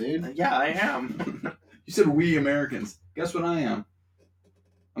 goddamn, dude. Yeah, I am. You said we Americans. Guess what I am?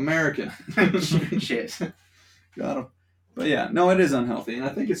 American. Shit. Got him. But yeah, no, it is unhealthy, and I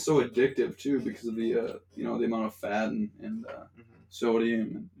think it's so addictive too because of the the amount of fat and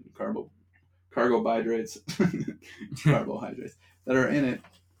sodium and carbohydrates that are in it.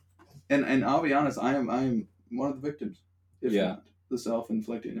 And I'll be honest, I am one of the victims. If Yeah. not the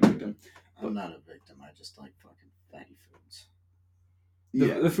self-inflicting victim. I'm not a victim. I just like fucking fatty foods.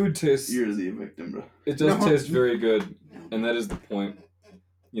 The food tastes. You're the victim, bro. It does No. taste very good, and that is the point.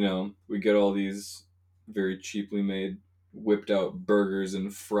 You know, we get all these very cheaply made, whipped out burgers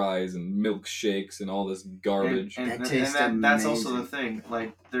and fries and milkshakes and all this garbage. And That tastes that's also the amazing. thing.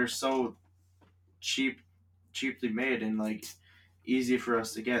 Like, they're so cheaply made and like easy for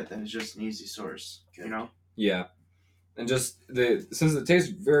us to get that it's just an easy source. You know? Yeah, and just since it tastes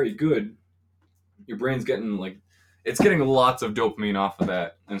very good, your brain's getting it's getting lots of dopamine off of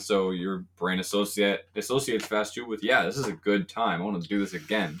that, and so your brain associates fast food with this is a good time. I want to do this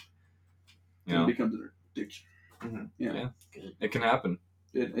again. You It know, becomes an addiction. Mhm. Yeah. it can happen.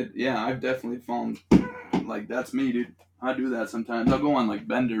 I've definitely found like that's me, dude. I do that sometimes. I'll go on like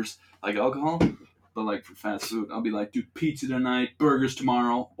benders, like alcohol, but like for fast food, I'll be like, dude, pizza tonight, burgers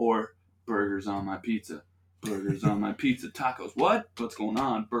tomorrow, or burgers on my pizza. Burgers on my pizza, tacos. What? What's going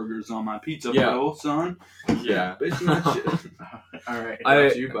on? Burgers on my pizza, Yeah. bro, son. Yeah. Bitch, that shit. All right.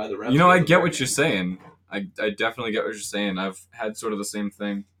 Brought to you by the You know, I Repsol. get what you're saying. I definitely get what you're saying. I've had sort of the same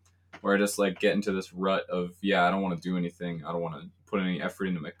thing where I just like get into this rut of, I don't want to do anything. I don't want to put any effort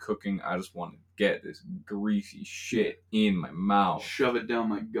into my cooking. I just want to get this greasy shit in my mouth. Shove it down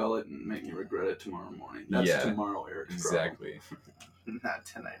my gullet and make me regret it tomorrow morning. That's Yeah. tomorrow, Eric. Exactly. Not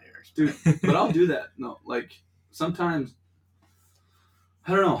tonight, Eric. Dude, but I'll do that. No, like sometimes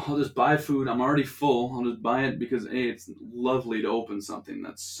I don't know. I'll just buy food. I'm already full. I'll just buy it because it's lovely to open something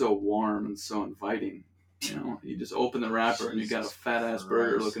that's so warm and so inviting. You know, you just open the wrapper and you got a Jesus fat ass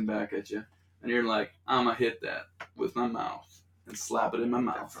burger Christ. looking back at you, and you're like, I'm gonna hit that with my mouth and slap it in my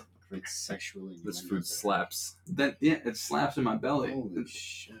mouth. It's sexually. This food slaps. Then it slaps in my belly. Holy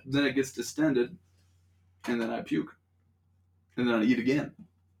shit. Then it gets distended, and then I puke, and then I eat again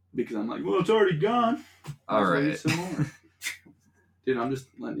because I'm like, well, it's already gone. All So I eat right. some more. Dude, I'm just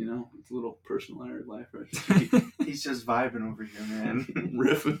letting you know. It's a little personal area of life right He's just vibing over here, man.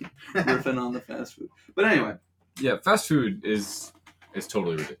 riffing on the fast food. But anyway, Yeah, fast food is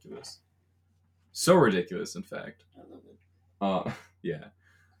totally ridiculous. So ridiculous, in fact. I love it. Yeah.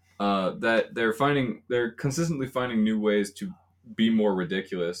 That they're consistently finding new ways to be more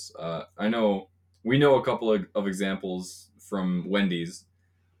ridiculous. We know a couple of examples from Wendy's.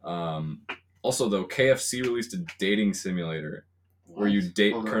 Also, though, KFC released a dating simulator where you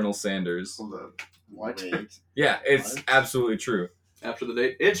date Hold on. Colonel Sanders. Hold up. What? Wait. Yeah, it's What? absolutely true. after the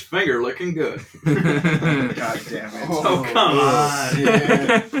date, it's finger looking good. God damn it. Oh, come on.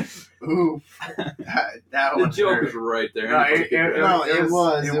 Yeah. Oof. That The one joke hurt. is right there. No, Anybody it- can it- grab No, it it was-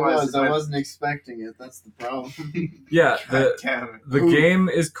 was. I but- wasn't expecting it. That's the problem. Yeah, God the damn it. the Ooh. game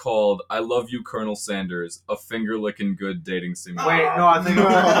is called "I Love You, Colonel Sanders," a finger licking good dating simulator. Wait, no, I think No.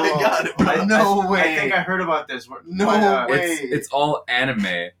 I got it, bro. No way. I think I heard about this. No way. It's all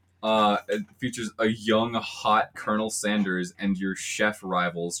anime. It features a young, hot Colonel Sanders and your chef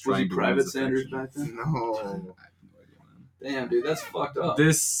rivals Was trying he to Private win his Sanders affection. back then? No. I have no idea, man. Damn, dude, that's fucked up.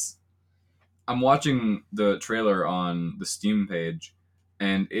 This, I'm watching the trailer on the Steam page,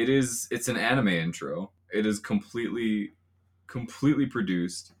 and it's an anime intro. It is completely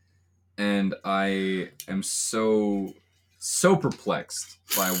produced. and I am so perplexed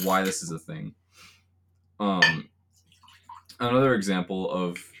by why this is a thing. Another example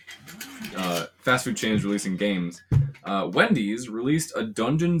of fast food chains releasing games. Wendy's released a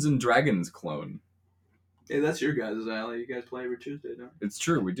Dungeons and Dragons clone. Hey, that's your guys' alley. You guys play every Tuesday, don't you? It's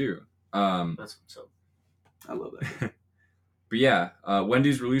true, we do. That's what's up. I love that. But yeah,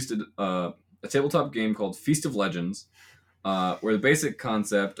 Wendy's released a tabletop game called Feast of Legends, where the basic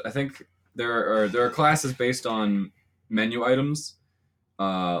concept, I think there are classes based on menu items.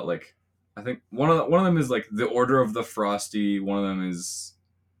 Like I think one of them is like the Order of the Frosty. One of them is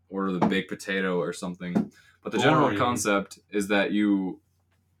Order of the Baked Potato or something. But the general Boring. concept is that you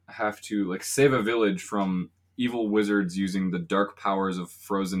have to like save a village from evil wizards using the dark powers of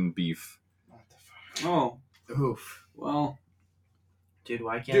frozen beef. What the fuck? Oh, Oof. well. Dude,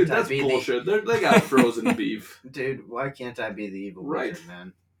 why can't Dude, I that's be bullshit. They got frozen beef. Dude, why can't I be the evil Right. wizard,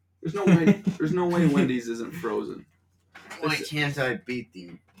 man? There's no way Wendy's isn't frozen. Why can't I beat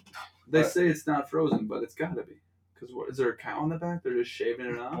the... They say it's not frozen, but it's gotta be. Because what, is there a cow in the back? They're just shaving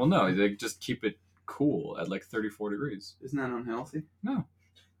it off? Well, no, they just keep it cool at like 34 degrees. Isn't that unhealthy?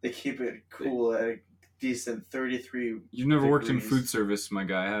 They keep it cool at a decent 33. You've never worked in degrees. food service, my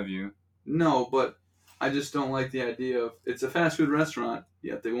guy, have you? No, but I just don't like the idea of it's a fast food restaurant,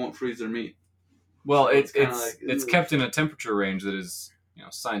 yet they won't freeze their meat. Well, So it's it's kinda like, it's ugh. kept in a temperature range that is,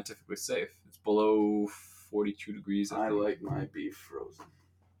 scientifically safe. It's below 42 degrees. I I think. like my beef frozen.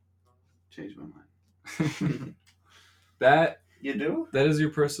 Change my mind. that You do? that is your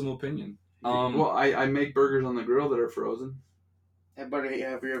personal opinion. Well, I make burgers on the grill that are frozen. Hey, buddy,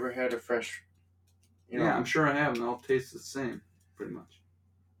 have you ever had a fresh? Yeah, I'm sure I have, and they'll taste the same, pretty much.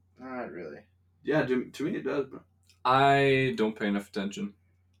 Not really. Yeah, to me it does, but I don't pay enough attention.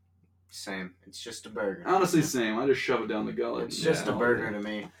 Same. It's just a burger. honestly, same. I just shove it down the gullet. It's and just eat a it burger all to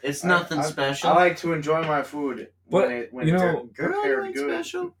me. It's I- nothing I- special. I like to enjoy my food But, when you it's know, prepared good.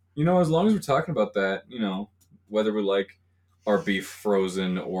 special. As long as we're talking about that, whether we like our beef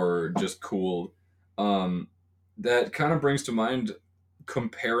frozen or just cooled, that kind of brings to mind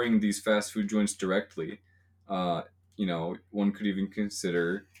comparing these fast food joints directly. One could even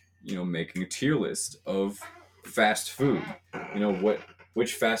consider, making a tier list of fast food.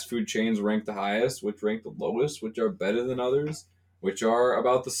 Which fast food chains rank the highest, which rank the lowest, which are better than others, which are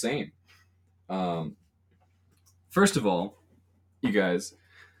about the same. First of all, you guys,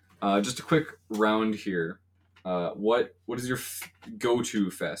 just a quick round here. What is your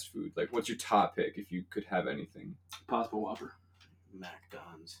go-to fast food? Like, what's your top pick if you could have anything? Possible Whopper.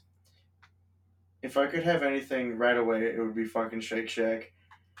 McDonald's. If I could have anything right away, it would be fucking Shake Shack.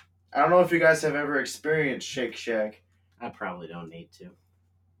 I don't know if you guys have ever experienced Shake Shack. I probably don't need to.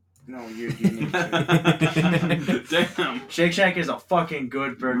 No, you need to. Damn. Shake Shack is a fucking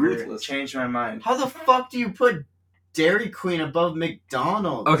good burger. Ruthless. Changed my mind. How the fuck do you put Dairy Queen above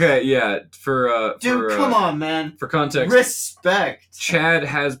McDonald's? Okay, yeah. Dude, come on, man. For context, Respect. Chad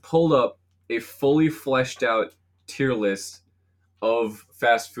has pulled up a fully fleshed out tier list of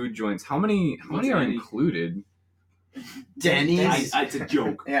fast food joints. How many What's are any? included? Denny's. It's a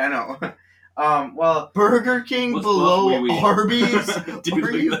joke. Yeah, I know. Well, Burger King What's below Buff Wee Wee? Arby's. Dude,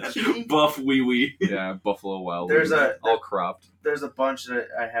 Are look you at that. kidding? Buff wee wee. Yeah, Buffalo Wild There's Wings, a- all cropped. there's a bunch that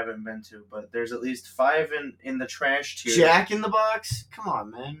I haven't been to, but there's at least 5 in the trash tier. Jack in the Box? Come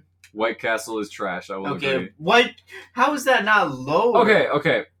on, man. White Castle is trash. I will Okay, agree. what? How is that not low?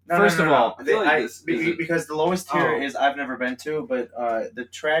 Okay. No, First no, of no, all, I feel like this is because the lowest tier Oh. is I've never been to, but the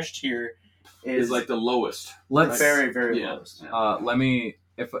trash tier Is like the lowest. let's very, very Yeah. lowest. let me,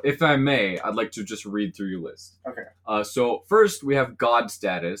 if I may, I'd like to just read through your list. Okay. So first we have God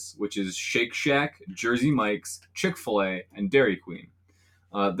status, which is Shake Shack, Jersey Mike's, Chick-fil-A, and Dairy Queen.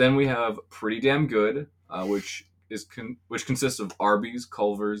 Then we have Pretty Damn Good, which consists of Arby's,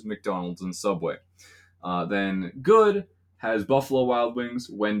 Culver's, McDonald's, and Subway. Then Good has Buffalo Wild Wings,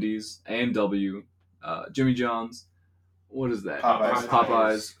 Wendy's, A&W, Jimmy John's. What is that?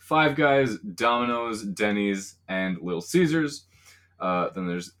 Popeyes. Five Guys, Domino's, Denny's, and Little Caesars. Then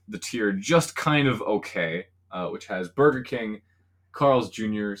there's the tier just kind of okay, which has Burger King, Carl's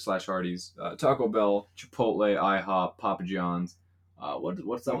Jr. / Hardee's, Taco Bell, Chipotle, IHOP, Papa John's.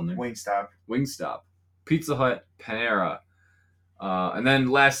 What's that one there? Wingstop. Wingstop, Pizza Hut, Panera. And then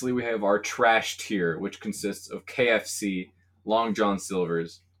lastly, we have our trash tier, which consists of KFC, Long John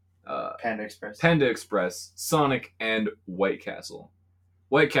Silver's, Panda Express. Panda Express, Sonic, and White Castle.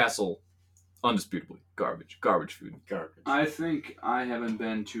 White Castle, undisputably, garbage food. Garbage. I think I haven't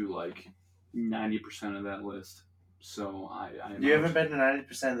been to like 90% of that list, so I am You out. haven't been to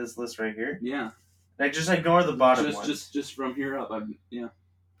 90% of this list right here? Yeah. Like, just ignore the bottom just, ones. just from here up. Yeah.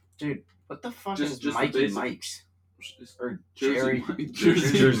 Dude, what the fuck Just is the Mikey basic- Mike's? It's Or Jersey Jerry? Mike.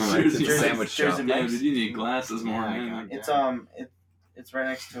 Jersey Mike's. It's a Jersey sandwich shop. Jersey Damn, Mike's. dude, you need glasses more. Yeah, I man. got it. It's right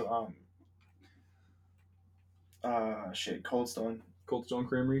next to Cold Stone. Cold Stone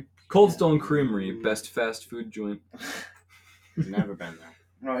Creamery. Cold Stone Creamery, best fast food joint. Never been there.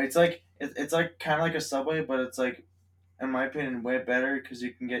 No, it's like it's like kind of like a Subway, but it's like, in my opinion, way better because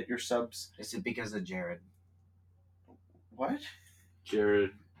you can get your subs. Is it because of Jared? What?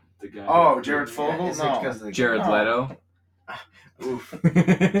 Jared, the guy. Oh, Jared Fogle? Is it No. because of the Jared No. Leto.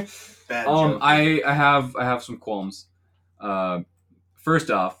 Oof. Bad joke. I have some qualms.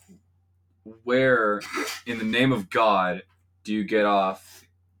 First off, where in the name of God do you get off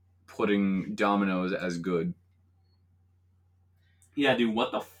putting Domino's as good? Yeah, dude,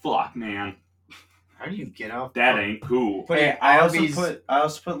 what the fuck, man? How do you get off? That ain't cool. Putting Hey, I also Arby's-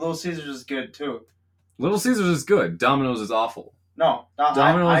 put Little Caesars is good too. Little Caesars is good. Domino's is awful. No,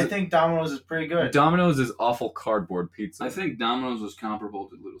 Domino's- I think Domino's is pretty good. Domino's is awful cardboard pizza. I think Domino's was comparable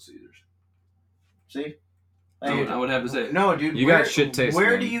to Little Caesars. See? I would have to say. No, dude. You got shit taste,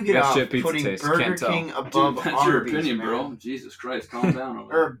 Where man. do you You get got off shit pizza putting taste. Burger Can't tell. King above Dude, that's your Arby's, opinion, man? bro. Jesus Christ, calm down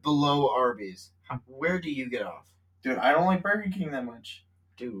over Or below Arby's? Where do you get off? Dude, I don't like Burger King that much.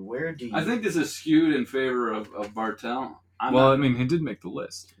 Dude, where do you? I think this is skewed in favor of Bartel. Well, I mean, he did make the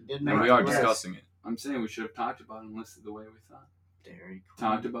list, You did and make we are the list. discussing it. I'm saying we should have talked about it and listed the way we thought. Dairy Queen.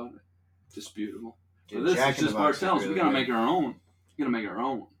 Talked about it. Disputable. Dude, But this Jack is in just the Box is Bartel's. really We gotta good. make our own. We gotta make our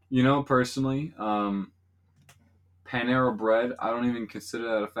own. You know, personally, Panera Bread, I don't even consider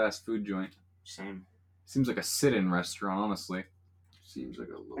that a fast food joint. Same. Seems like a sit-in restaurant, honestly. Seems like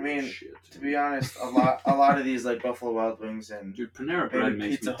a little I mean, shit. To be honest, a lot of these like Buffalo Wild Wings and Dude, Panera Bread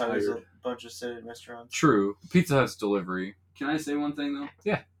maybe makes Pizza me Hut is a tired. bunch of city restaurants. True. Pizza Hut's delivery. Can I say one thing though?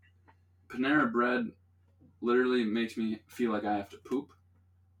 Yeah. Panera Bread literally makes me feel like I have to poop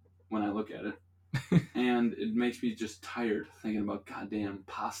when I look at it. And it makes me just tired thinking about goddamn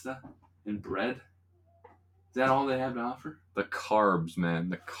pasta and bread. Is that all they have to offer? The carbs, man.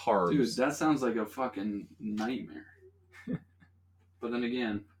 The carbs. Dude, that sounds like a fucking nightmare. But then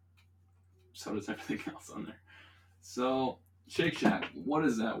again, so does everything else on there. So, Shake Shack, what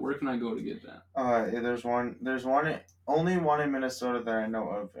is that? Where can I go to get that? Yeah, there's only one in Minnesota that I know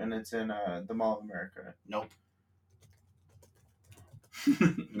of, and it's in the Mall of America. Nope.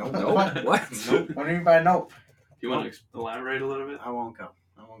 Nope. Nope. What? Nope. What do you mean by nope? You want to elaborate a little bit? I won't go.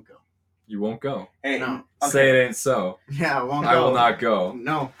 You won't go. Hey, No. okay. Say it ain't so. Yeah, I won't go. I will not go.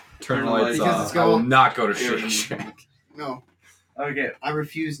 No. Turn the Turn the lights lights off. off. I will not go to Here, Shake Shack. No. Okay, I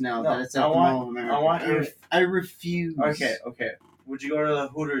refuse now No, that it's at I the want- Mall of America. I want you- I refuse. okay. Would you go to the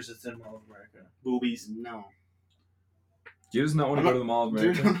Hooters that's in Mall of America? Boobies. No. You just not want to go to the Mall of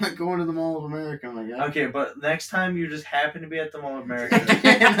Dude, America? I'm not going to the Mall of America, my guy. Okay, but next time you just happen to be at the Mall of America.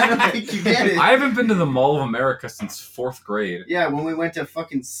 I don't think you get it. I haven't been to the Mall of America since 4th grade. Yeah, when we went to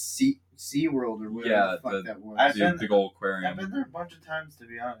fucking Sea World or whatever Yeah, the fuck the- that was. I've The been- big old I've aquarium. been there a bunch of times, to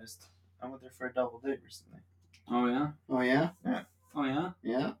be honest. I went there for a double date recently. Oh, yeah? Oh, yeah? Oh,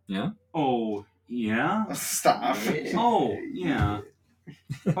 yeah? Yeah? Oh, yeah? Stop. Oh, yeah.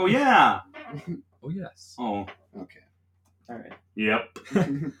 Oh, yeah. Oh, yes. Oh, Okay. Alright. yep.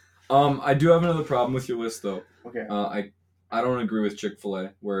 I do have another problem with your list, though. Okay. I don't agree with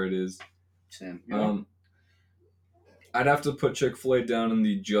Chick-fil-A where it is. Sam. Yeah. I'd have to put Chick-fil-A down in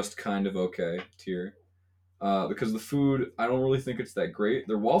the just kind of okay tier. Because the food, I don't really think it's that great.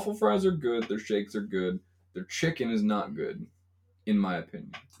 Their waffle fries are good. Their shakes are good. Their chicken is not good, in my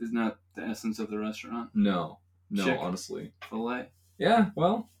opinion. Isn't that the essence of the restaurant? No, Chick- honestly. Filet? Yeah,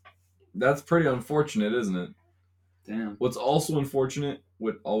 well, that's pretty unfortunate, isn't it? Damn. What's also unfortunate,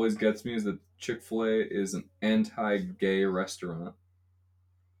 what always gets me, is that Chick-fil-A is an anti-gay restaurant.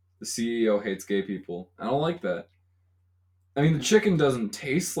 The CEO hates gay people. I don't like that. I mean, the chicken doesn't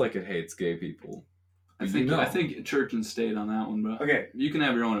taste like it hates gay people. I You think know. I think church and state on that one, bro. Okay. You can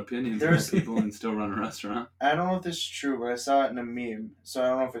have your own opinions There's- about people and still run a restaurant. I don't know if this is true, but I saw it in a meme, so I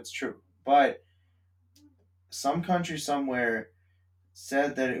don't know if it's true. But some country somewhere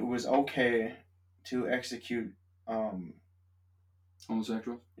said that it was okay to execute.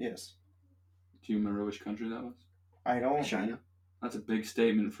 Homosexuals? Yes. Do you remember which country that was? I don't. China. That's a big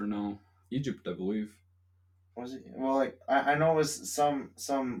statement for no. Egypt, I believe. Was it? Well, like I know it was some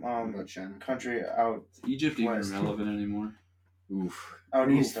What about China? country out Is Egypt even West. relevant anymore? Oof.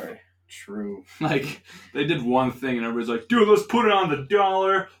 east. Sorry. True. Like, they did one thing and everybody's like, dude, let's put it on the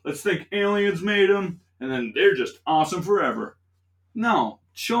dollar. Let's think aliens made them. And then they're just awesome forever. No.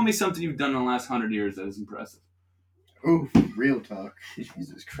 Show me something you've done in the last 100 years that is impressive. Ooh, real talk.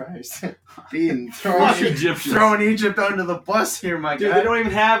 Jesus Christ. Being Fuck Egyptians. throwing Egypt under the bus here, my Dude, guy. they don't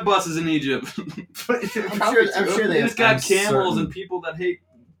even have buses in Egypt. I'm sure They they just have. got camels certain. and people that hate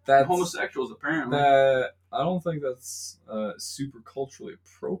That's homosexuals, apparently. that. I don't think that's super culturally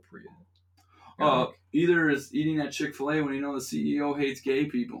appropriate. Either is eating at Chick-fil-A when you know the CEO hates gay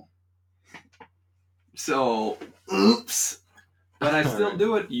people. So, oops. But I still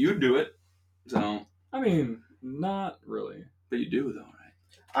do it. You do it. So, I mean, not really. but you do though, right?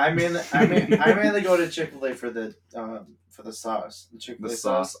 I mainly go to Chick-fil-A for the sauce. The Chick-fil-A The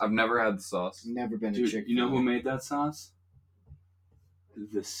sauce. I've never had the sauce. Never been to Dude, Chick-fil-A. you know who made that sauce?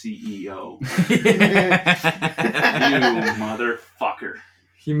 The CEO. You motherfucker.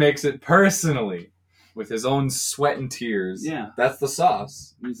 He makes it personally with his own sweat and tears. Yeah. That's the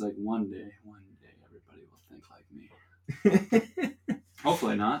sauce. He's like, one day, everybody will think like me.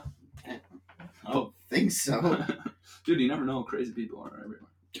 Hopefully not. I don't think so. Dude, you never know. Crazy people are everywhere.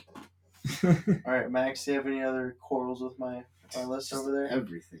 All right, Max, do you have any other quarrels with my list over there?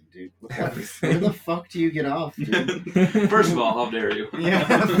 Everything, dude. Where Everything. the fuck do you get off, dude? First of all, how dare you? Yeah,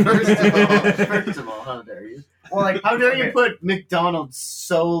 first of all, how dare you? Well, like, How dare okay, you put McDonald's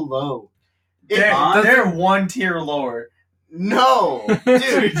so low? They're one tier lower. No, Dude,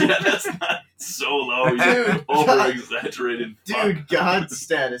 dude, yeah, that's not so low. You're Dude, over-exaggerated. dude, God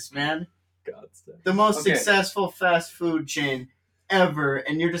status, man. God's sake. The most Okay. successful fast food chain ever,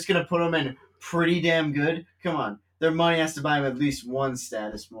 and you're just gonna put them in pretty damn good? Come on, their money has to buy them at least one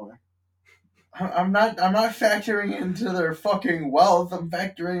status more. I'm not factoring into their fucking wealth. I'm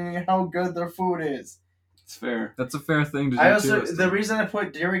factoring in how good their food is. It's fair. That's a fair thing to do. I also too. the reason I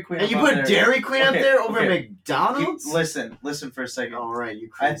put Dairy Queen. And you up put there, Dairy Queen up Okay, there over okay. McDonald's? Listen for a second. All right, you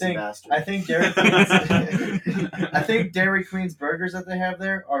crazy bastard. I think Dairy Queen's I think Dairy Queen's burgers that they have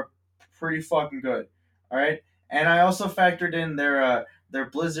there are pretty fucking good. All right, and I also factored in their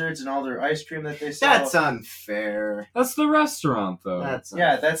blizzards and all their ice cream that they sell. That's unfair. That's the restaurant, though. That's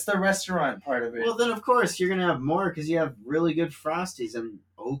yeah, unfair. that's the restaurant part of it. Well, then of course you're gonna have more because you have really good Frosties and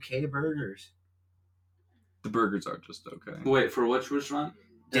okay burgers. The burgers are just okay. Wait, for which restaurant?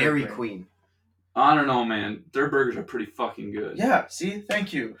 Dairy Queen. Queen. I don't know, man. Their burgers are pretty fucking good. Yeah, see,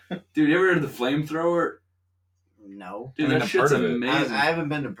 thank you. Dude, you ever heard of the flamethrower? No, Dude, I mean, that I've shit's heard of it. amazing. I haven't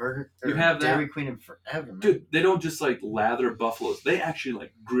been to Burger. You or have that? Dairy Queen in forever, man. Dude, they don't just like lather buffaloes. They actually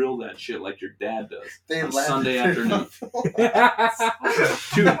like grill that shit like your dad does They on laugh. Sunday afternoon.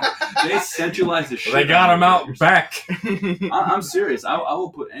 Dude, they centralize the shit. They got out him of out burgers. back. I'm serious. I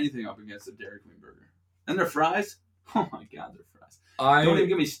will put anything up against a Dairy Queen burger. And their fries? Oh my god, their fries. Don't even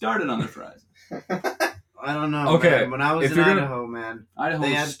get me started on their fries. I don't know. Okay, man. When I was if in you're gonna- Idaho, man. Idaho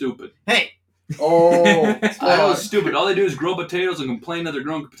They is had- stupid. Hey, Oh, Idaho's stupid. All they do is grow potatoes and complain that they're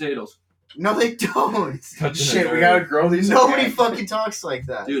growing potatoes. no, they don't. Touching shit, a we nerve. gotta grow these. Nobody again. fucking talks like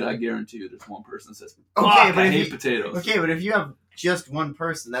that. Dude, I guarantee you there's one person that says, Okay, "Fuck, but I if hate you- potatoes." Okay, but if you have just one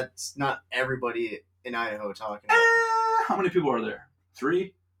person, that's not everybody in Idaho talking. About it. How many people are there?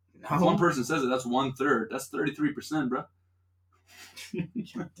 3? If No. one person says it, that's 1/3. That's 33%, bro.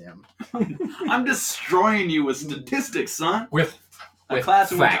 Damn. I'm destroying you with statistics, son. with A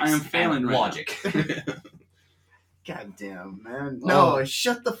class in which facts I am failing and right logic. now. God damn, man. No,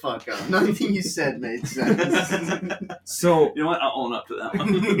 shut the fuck up. Nothing you said made sense. So, You know what? I'll own up to that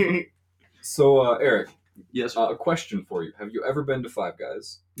one. Eric, Yes. a question for you: have you ever been to Five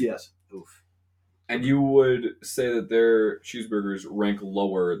Guys? Yes. Oof. And you would say that their cheeseburgers rank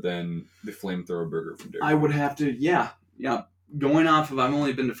lower than the flamethrower burger from Dairy I would have to, yeah. Going off of, I've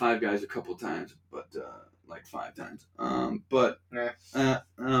only been to Five Guys a couple times, but like 5 times.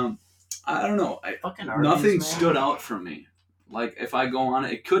 I don't know. Fucking Arby's, Nothing man. stood out for me. Like, if I go on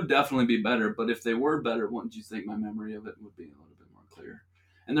it, it could definitely be better, but if they were better, wouldn't you think my memory of it would be a little bit more clear?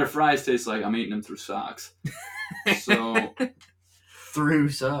 And their fries taste like I'm eating them through socks. So, Through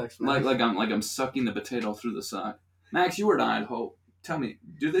sucks, man. like I'm sucking the potato through the sock. Max, you were to Idaho. Tell me,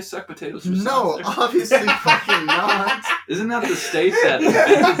 do they suck potatoes through No, socks there? obviously fucking not. Isn't that the state that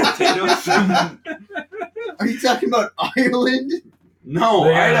invented potatoes? Are you talking about Ireland? No,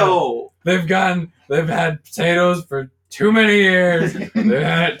 They, Idaho. They've had potatoes for too many years. They've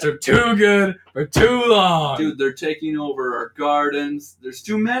had it for too good for too long. Dude, they're taking over our gardens. There's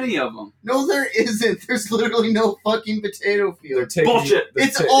too many of them. No, there isn't. There's literally no fucking potato They're field. taking, Bullshit. they're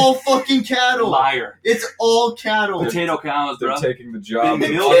It's ta- all fucking cattle. Liar. It's all cattle. Potato cows, They're bro. taking the They job. of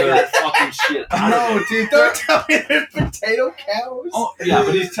milk other- that fucking shit out of No, it. dude. Don't tell me there's potato cows. Oh, yeah,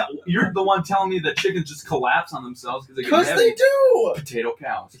 but you're the one telling me that chickens just collapse on themselves because they get Because heavy. they do. Potato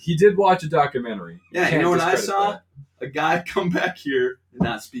cows. He did watch a documentary. Yeah, you Can't know what I discredit saw? that. A guy come back here and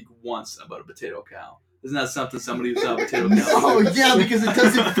not speak once about a potato cow. Isn't that something somebody who saw potato cows? Oh yeah, because it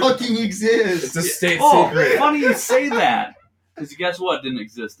doesn't fucking exist. It's a state Oh, secret. funny you say that. Because guess what didn't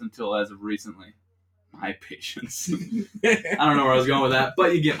exist until as of recently? My patience. I don't know where I was going with that,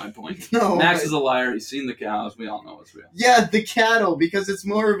 but you get my point. No, Max is a liar. He's seen the cows. We all know it's real. yeah, the cattle, because it's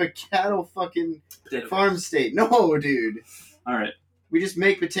more of a cattle fucking Potato farm state. No, dude. All right. We just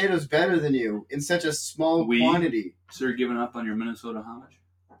make potatoes better than you in such a small quantity. So you're giving up on your Minnesota homage?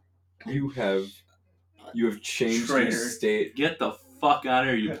 You have changed your Traitor. state. Get the fuck out of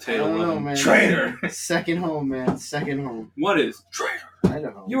here, you I potato don't know, loving man. traitor. Second home, man. Second home. What is traitor? I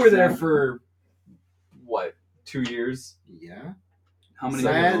don't know. You were there for what? 2 years? Yeah. How many? So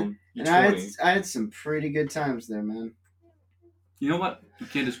I Second had- home. You're And 20. I had some pretty good times there, man. You know what? You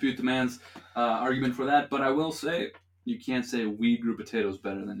can't dispute the man's argument for that, but I will say you can't say we grew potatoes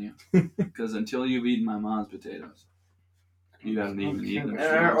better than you, because until you've eaten my mom's potatoes, you haven't even eaten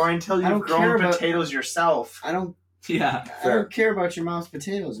them. Or until I don't you've care grown about- potatoes yourself. I don't Yeah, care about your mom's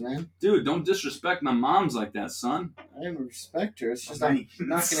potatoes, man. dude, don't disrespect my mom's like that, son. I respect her. It's just I'm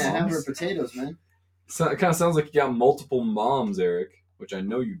not gonna have her potatoes, man. So it kind of sounds like you got multiple moms, Eric, which I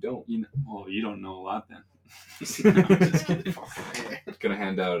know you don't. You know, well, you don't know a lot then. I'm just kidding. Gonna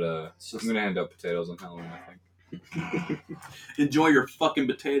hand out It's I'm just- gonna hand out potatoes on Halloween, I think. Enjoy your fucking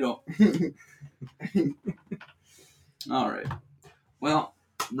potato. All right. Well,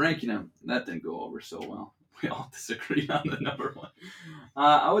 ranking them, that didn't go over so well. We all disagreed on the number one.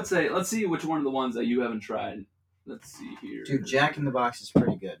 I would say, let's see which one of the ones that you haven't tried. Let's see here. Dude, Jack in the Box is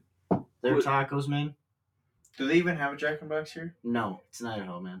pretty good. Their What- tacos, man. Do they even have a Jack in the Box here? No, it's in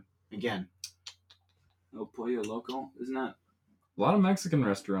Idaho, man. Again, Oh, Pollo Loco? Isn't that? A lot of Mexican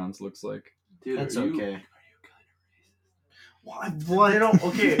restaurants, looks like. Dude, that's are you, okay. Are you What? What? They don't.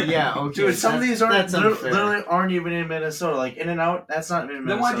 Okay. Yeah, okay. Dude, some of that's- these that's unfair. literally aren't even in Minnesota. Like In-N-Out, that's not even in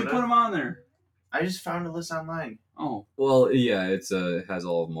Then Minnesota. why'd you put them on there? I just found a list online. Oh, Well, yeah, it has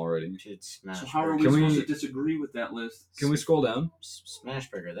all of them already. Dude, Smash so how are Burger. we Can supposed we- to disagree with that list? Can we scroll down? Smash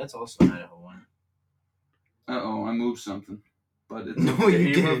Burger? That's also an Idaho one. Uh-oh, I moved something. But it's No, you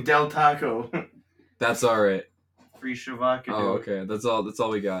You didn't. moved Del Taco. That's all right. Free Shavaka. Oh, okay. That's all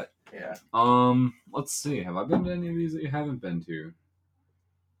we got. Yeah. Let's see. Have I been to any of these that you haven't been to?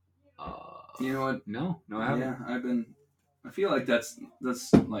 You know what? No, I haven't. Yeah, I feel like that's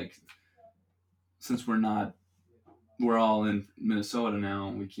like, since we're all in Minnesota now,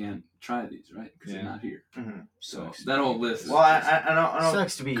 we can't try these, right? Because Yeah. they're not here. Mhm. So Sucks. that whole list. Well, I know.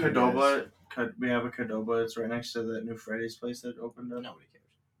 Sucks to be you guys. Qdoba. We have a Qdoba. It's right next to the new Freddy's place that opened up. Nobody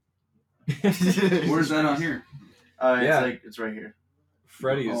cares. Where's that on here? Yeah. It's right here.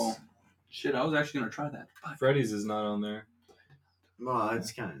 Freddy's. Oh, shit, I was actually gonna try that. Fuck. Freddy's is not on there. Well,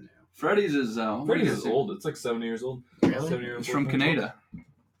 it's kind of new. Freddy's is what Freddy's is is it? old. It's like 70 years old. Really? 70 years It's old. from Canada.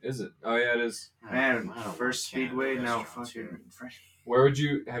 Is it? Oh yeah, it is. Man, I don't first want Canada Speedway, now restaurants fucking here. fresh. Where would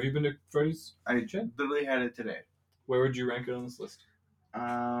you have you been to Freddy's? I Chad? literally had it today. Where would you rank it on this list?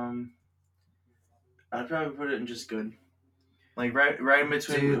 I'd probably put it in just good. Like right in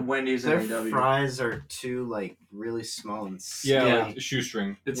between Dude, Wendy's Their and AW. fries are too like really small and Yeah, Yeah. like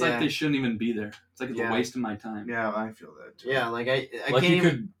shoestring. It's Yeah. like they shouldn't even be there. It's like it's Yeah. a waste of my time. Yeah, I feel that too. Yeah, like I Like can't you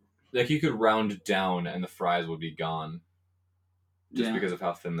even. could round down and the fries would be gone just Yeah. because of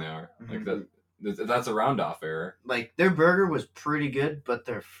how thin they are. Like Mhm. that's a round off error. Like their burger was pretty good, but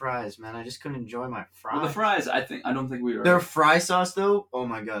their fries, man, I just couldn't enjoy my fries. Well, the fries, I don't think we are. Their fry sauce, though, oh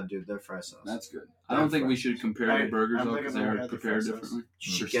my god, dude, their fry sauce. That's good. I don't think we should compare the burgers I though think because I've they never are had the prepared fry sauce. differently.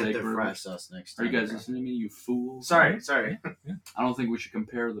 You should For get steak their fry burgers. sauce next Are time. you guys listening to me, you fools? Sorry. I don't think we should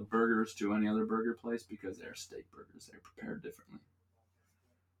compare the burgers to any other burger place because they're steak burgers. They're prepared differently.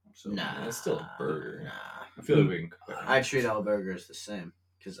 So Nah, It's still a burger. Nah. I feel like we can compare. I treat all burgers the same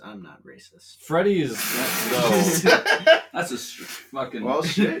because I'm not racist. Freddy's though. that's a fucking. Well,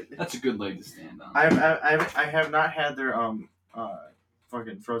 shit. That's a good leg to stand on. I have not had their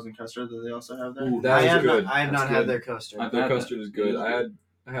fucking frozen custard that they also have there. Ooh, That I is have good. not. I have That's not had good. their custard. I've Their had that. custard is good. It is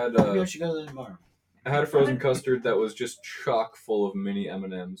I had Maybe I should go there tomorrow. I had a frozen custard that was just chock full of mini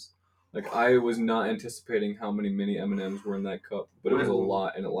M&Ms. Like I was not anticipating how many mini M&Ms were in that cup, but it was a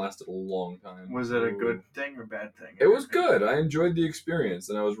lot and it lasted a long time. Was it a good thing or bad thing? It was good. I enjoyed the experience,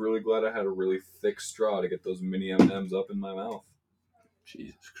 and I was really glad I had a really thick straw to get those mini M&Ms up in my mouth.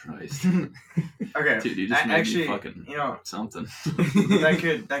 Jesus Christ, Okay. dude, you just made Actually, me fucking you know, something.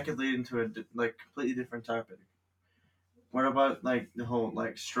 that could lead into a completely different topic. What about like the whole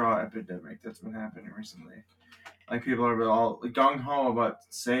like straw epidemic that's been happening recently? Like people are all gung ho about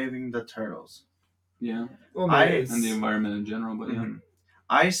saving the turtles. Yeah, Well, I- and the environment in general, but yeah. Mhm.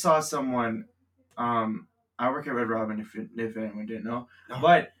 I saw someone. I work at Red Robin. If anyone didn't know,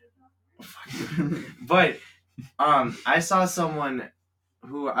 but Fuck you. But I saw someone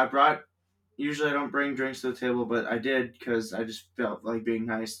who I brought. Usually I don't bring drinks to the table, but I did because I just felt like being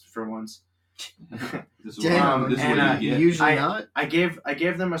nice for once. This is Damn, this is and, what you get. usually not. I gave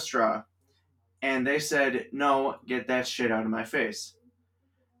them a straw, and they said, "No, get that shit out of my face."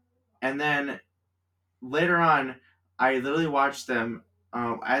 And then later on, I literally watched them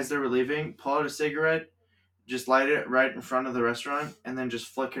as they were leaving, pull out a cigarette, just light it right in front of the restaurant, and then just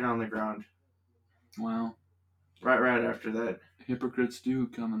flick it on the ground. Wow. Right after that. Hypocrites do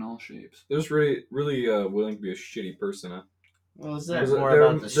come in all shapes. They're just really willing to be a shitty person, huh? Well, is that Was it- more they're-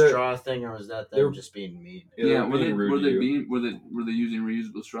 about the they're- straw thing, or was that they're- them just being mean? they're were they being rude to you. were they using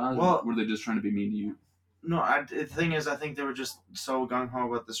reusable straws? Well- or were they just trying to be mean to you? No, the thing is, I think they were just so gung ho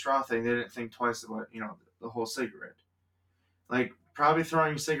about the straw thing, they didn't think twice about the whole cigarette. Like probably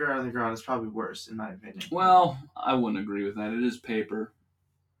throwing a cigarette on the ground is probably worse, in my opinion. Well, I wouldn't agree with that. It is paper.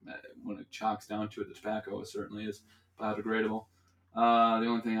 When it chalks down to it, the tobacco certainly is biodegradable. The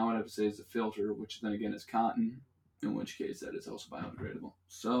only thing I would have to say is the filter, which then again is cotton, in which case that is also biodegradable.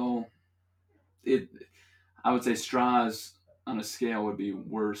 So, I would say straws on a scale would be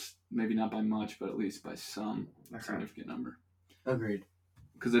worse, maybe not by much, but at least by some significant number. Agreed.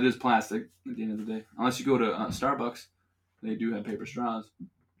 Because it is plastic at the end of the day. Unless you go to Starbucks, they do have paper straws.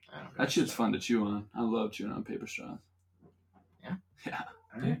 I don't know. That shit's fun to chew on. I love chewing on paper straws. Yeah? Yeah.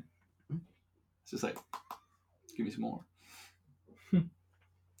 All right. It's just like, give me some more.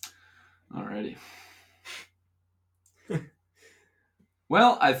 Alrighty.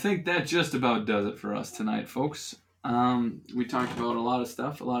 Well, I think that just about does it for us tonight, folks. We talked about a lot of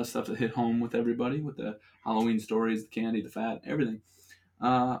stuff that hit home with everybody, with the Halloween stories, the candy, the fat, everything.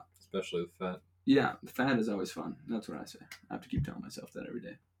 Especially the fat. Yeah, the fat is always fun. That's what I say. I have to keep telling myself that every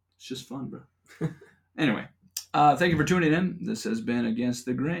day. It's just fun, bro. Anyway, thank you for tuning in. This has been Against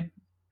the Gray.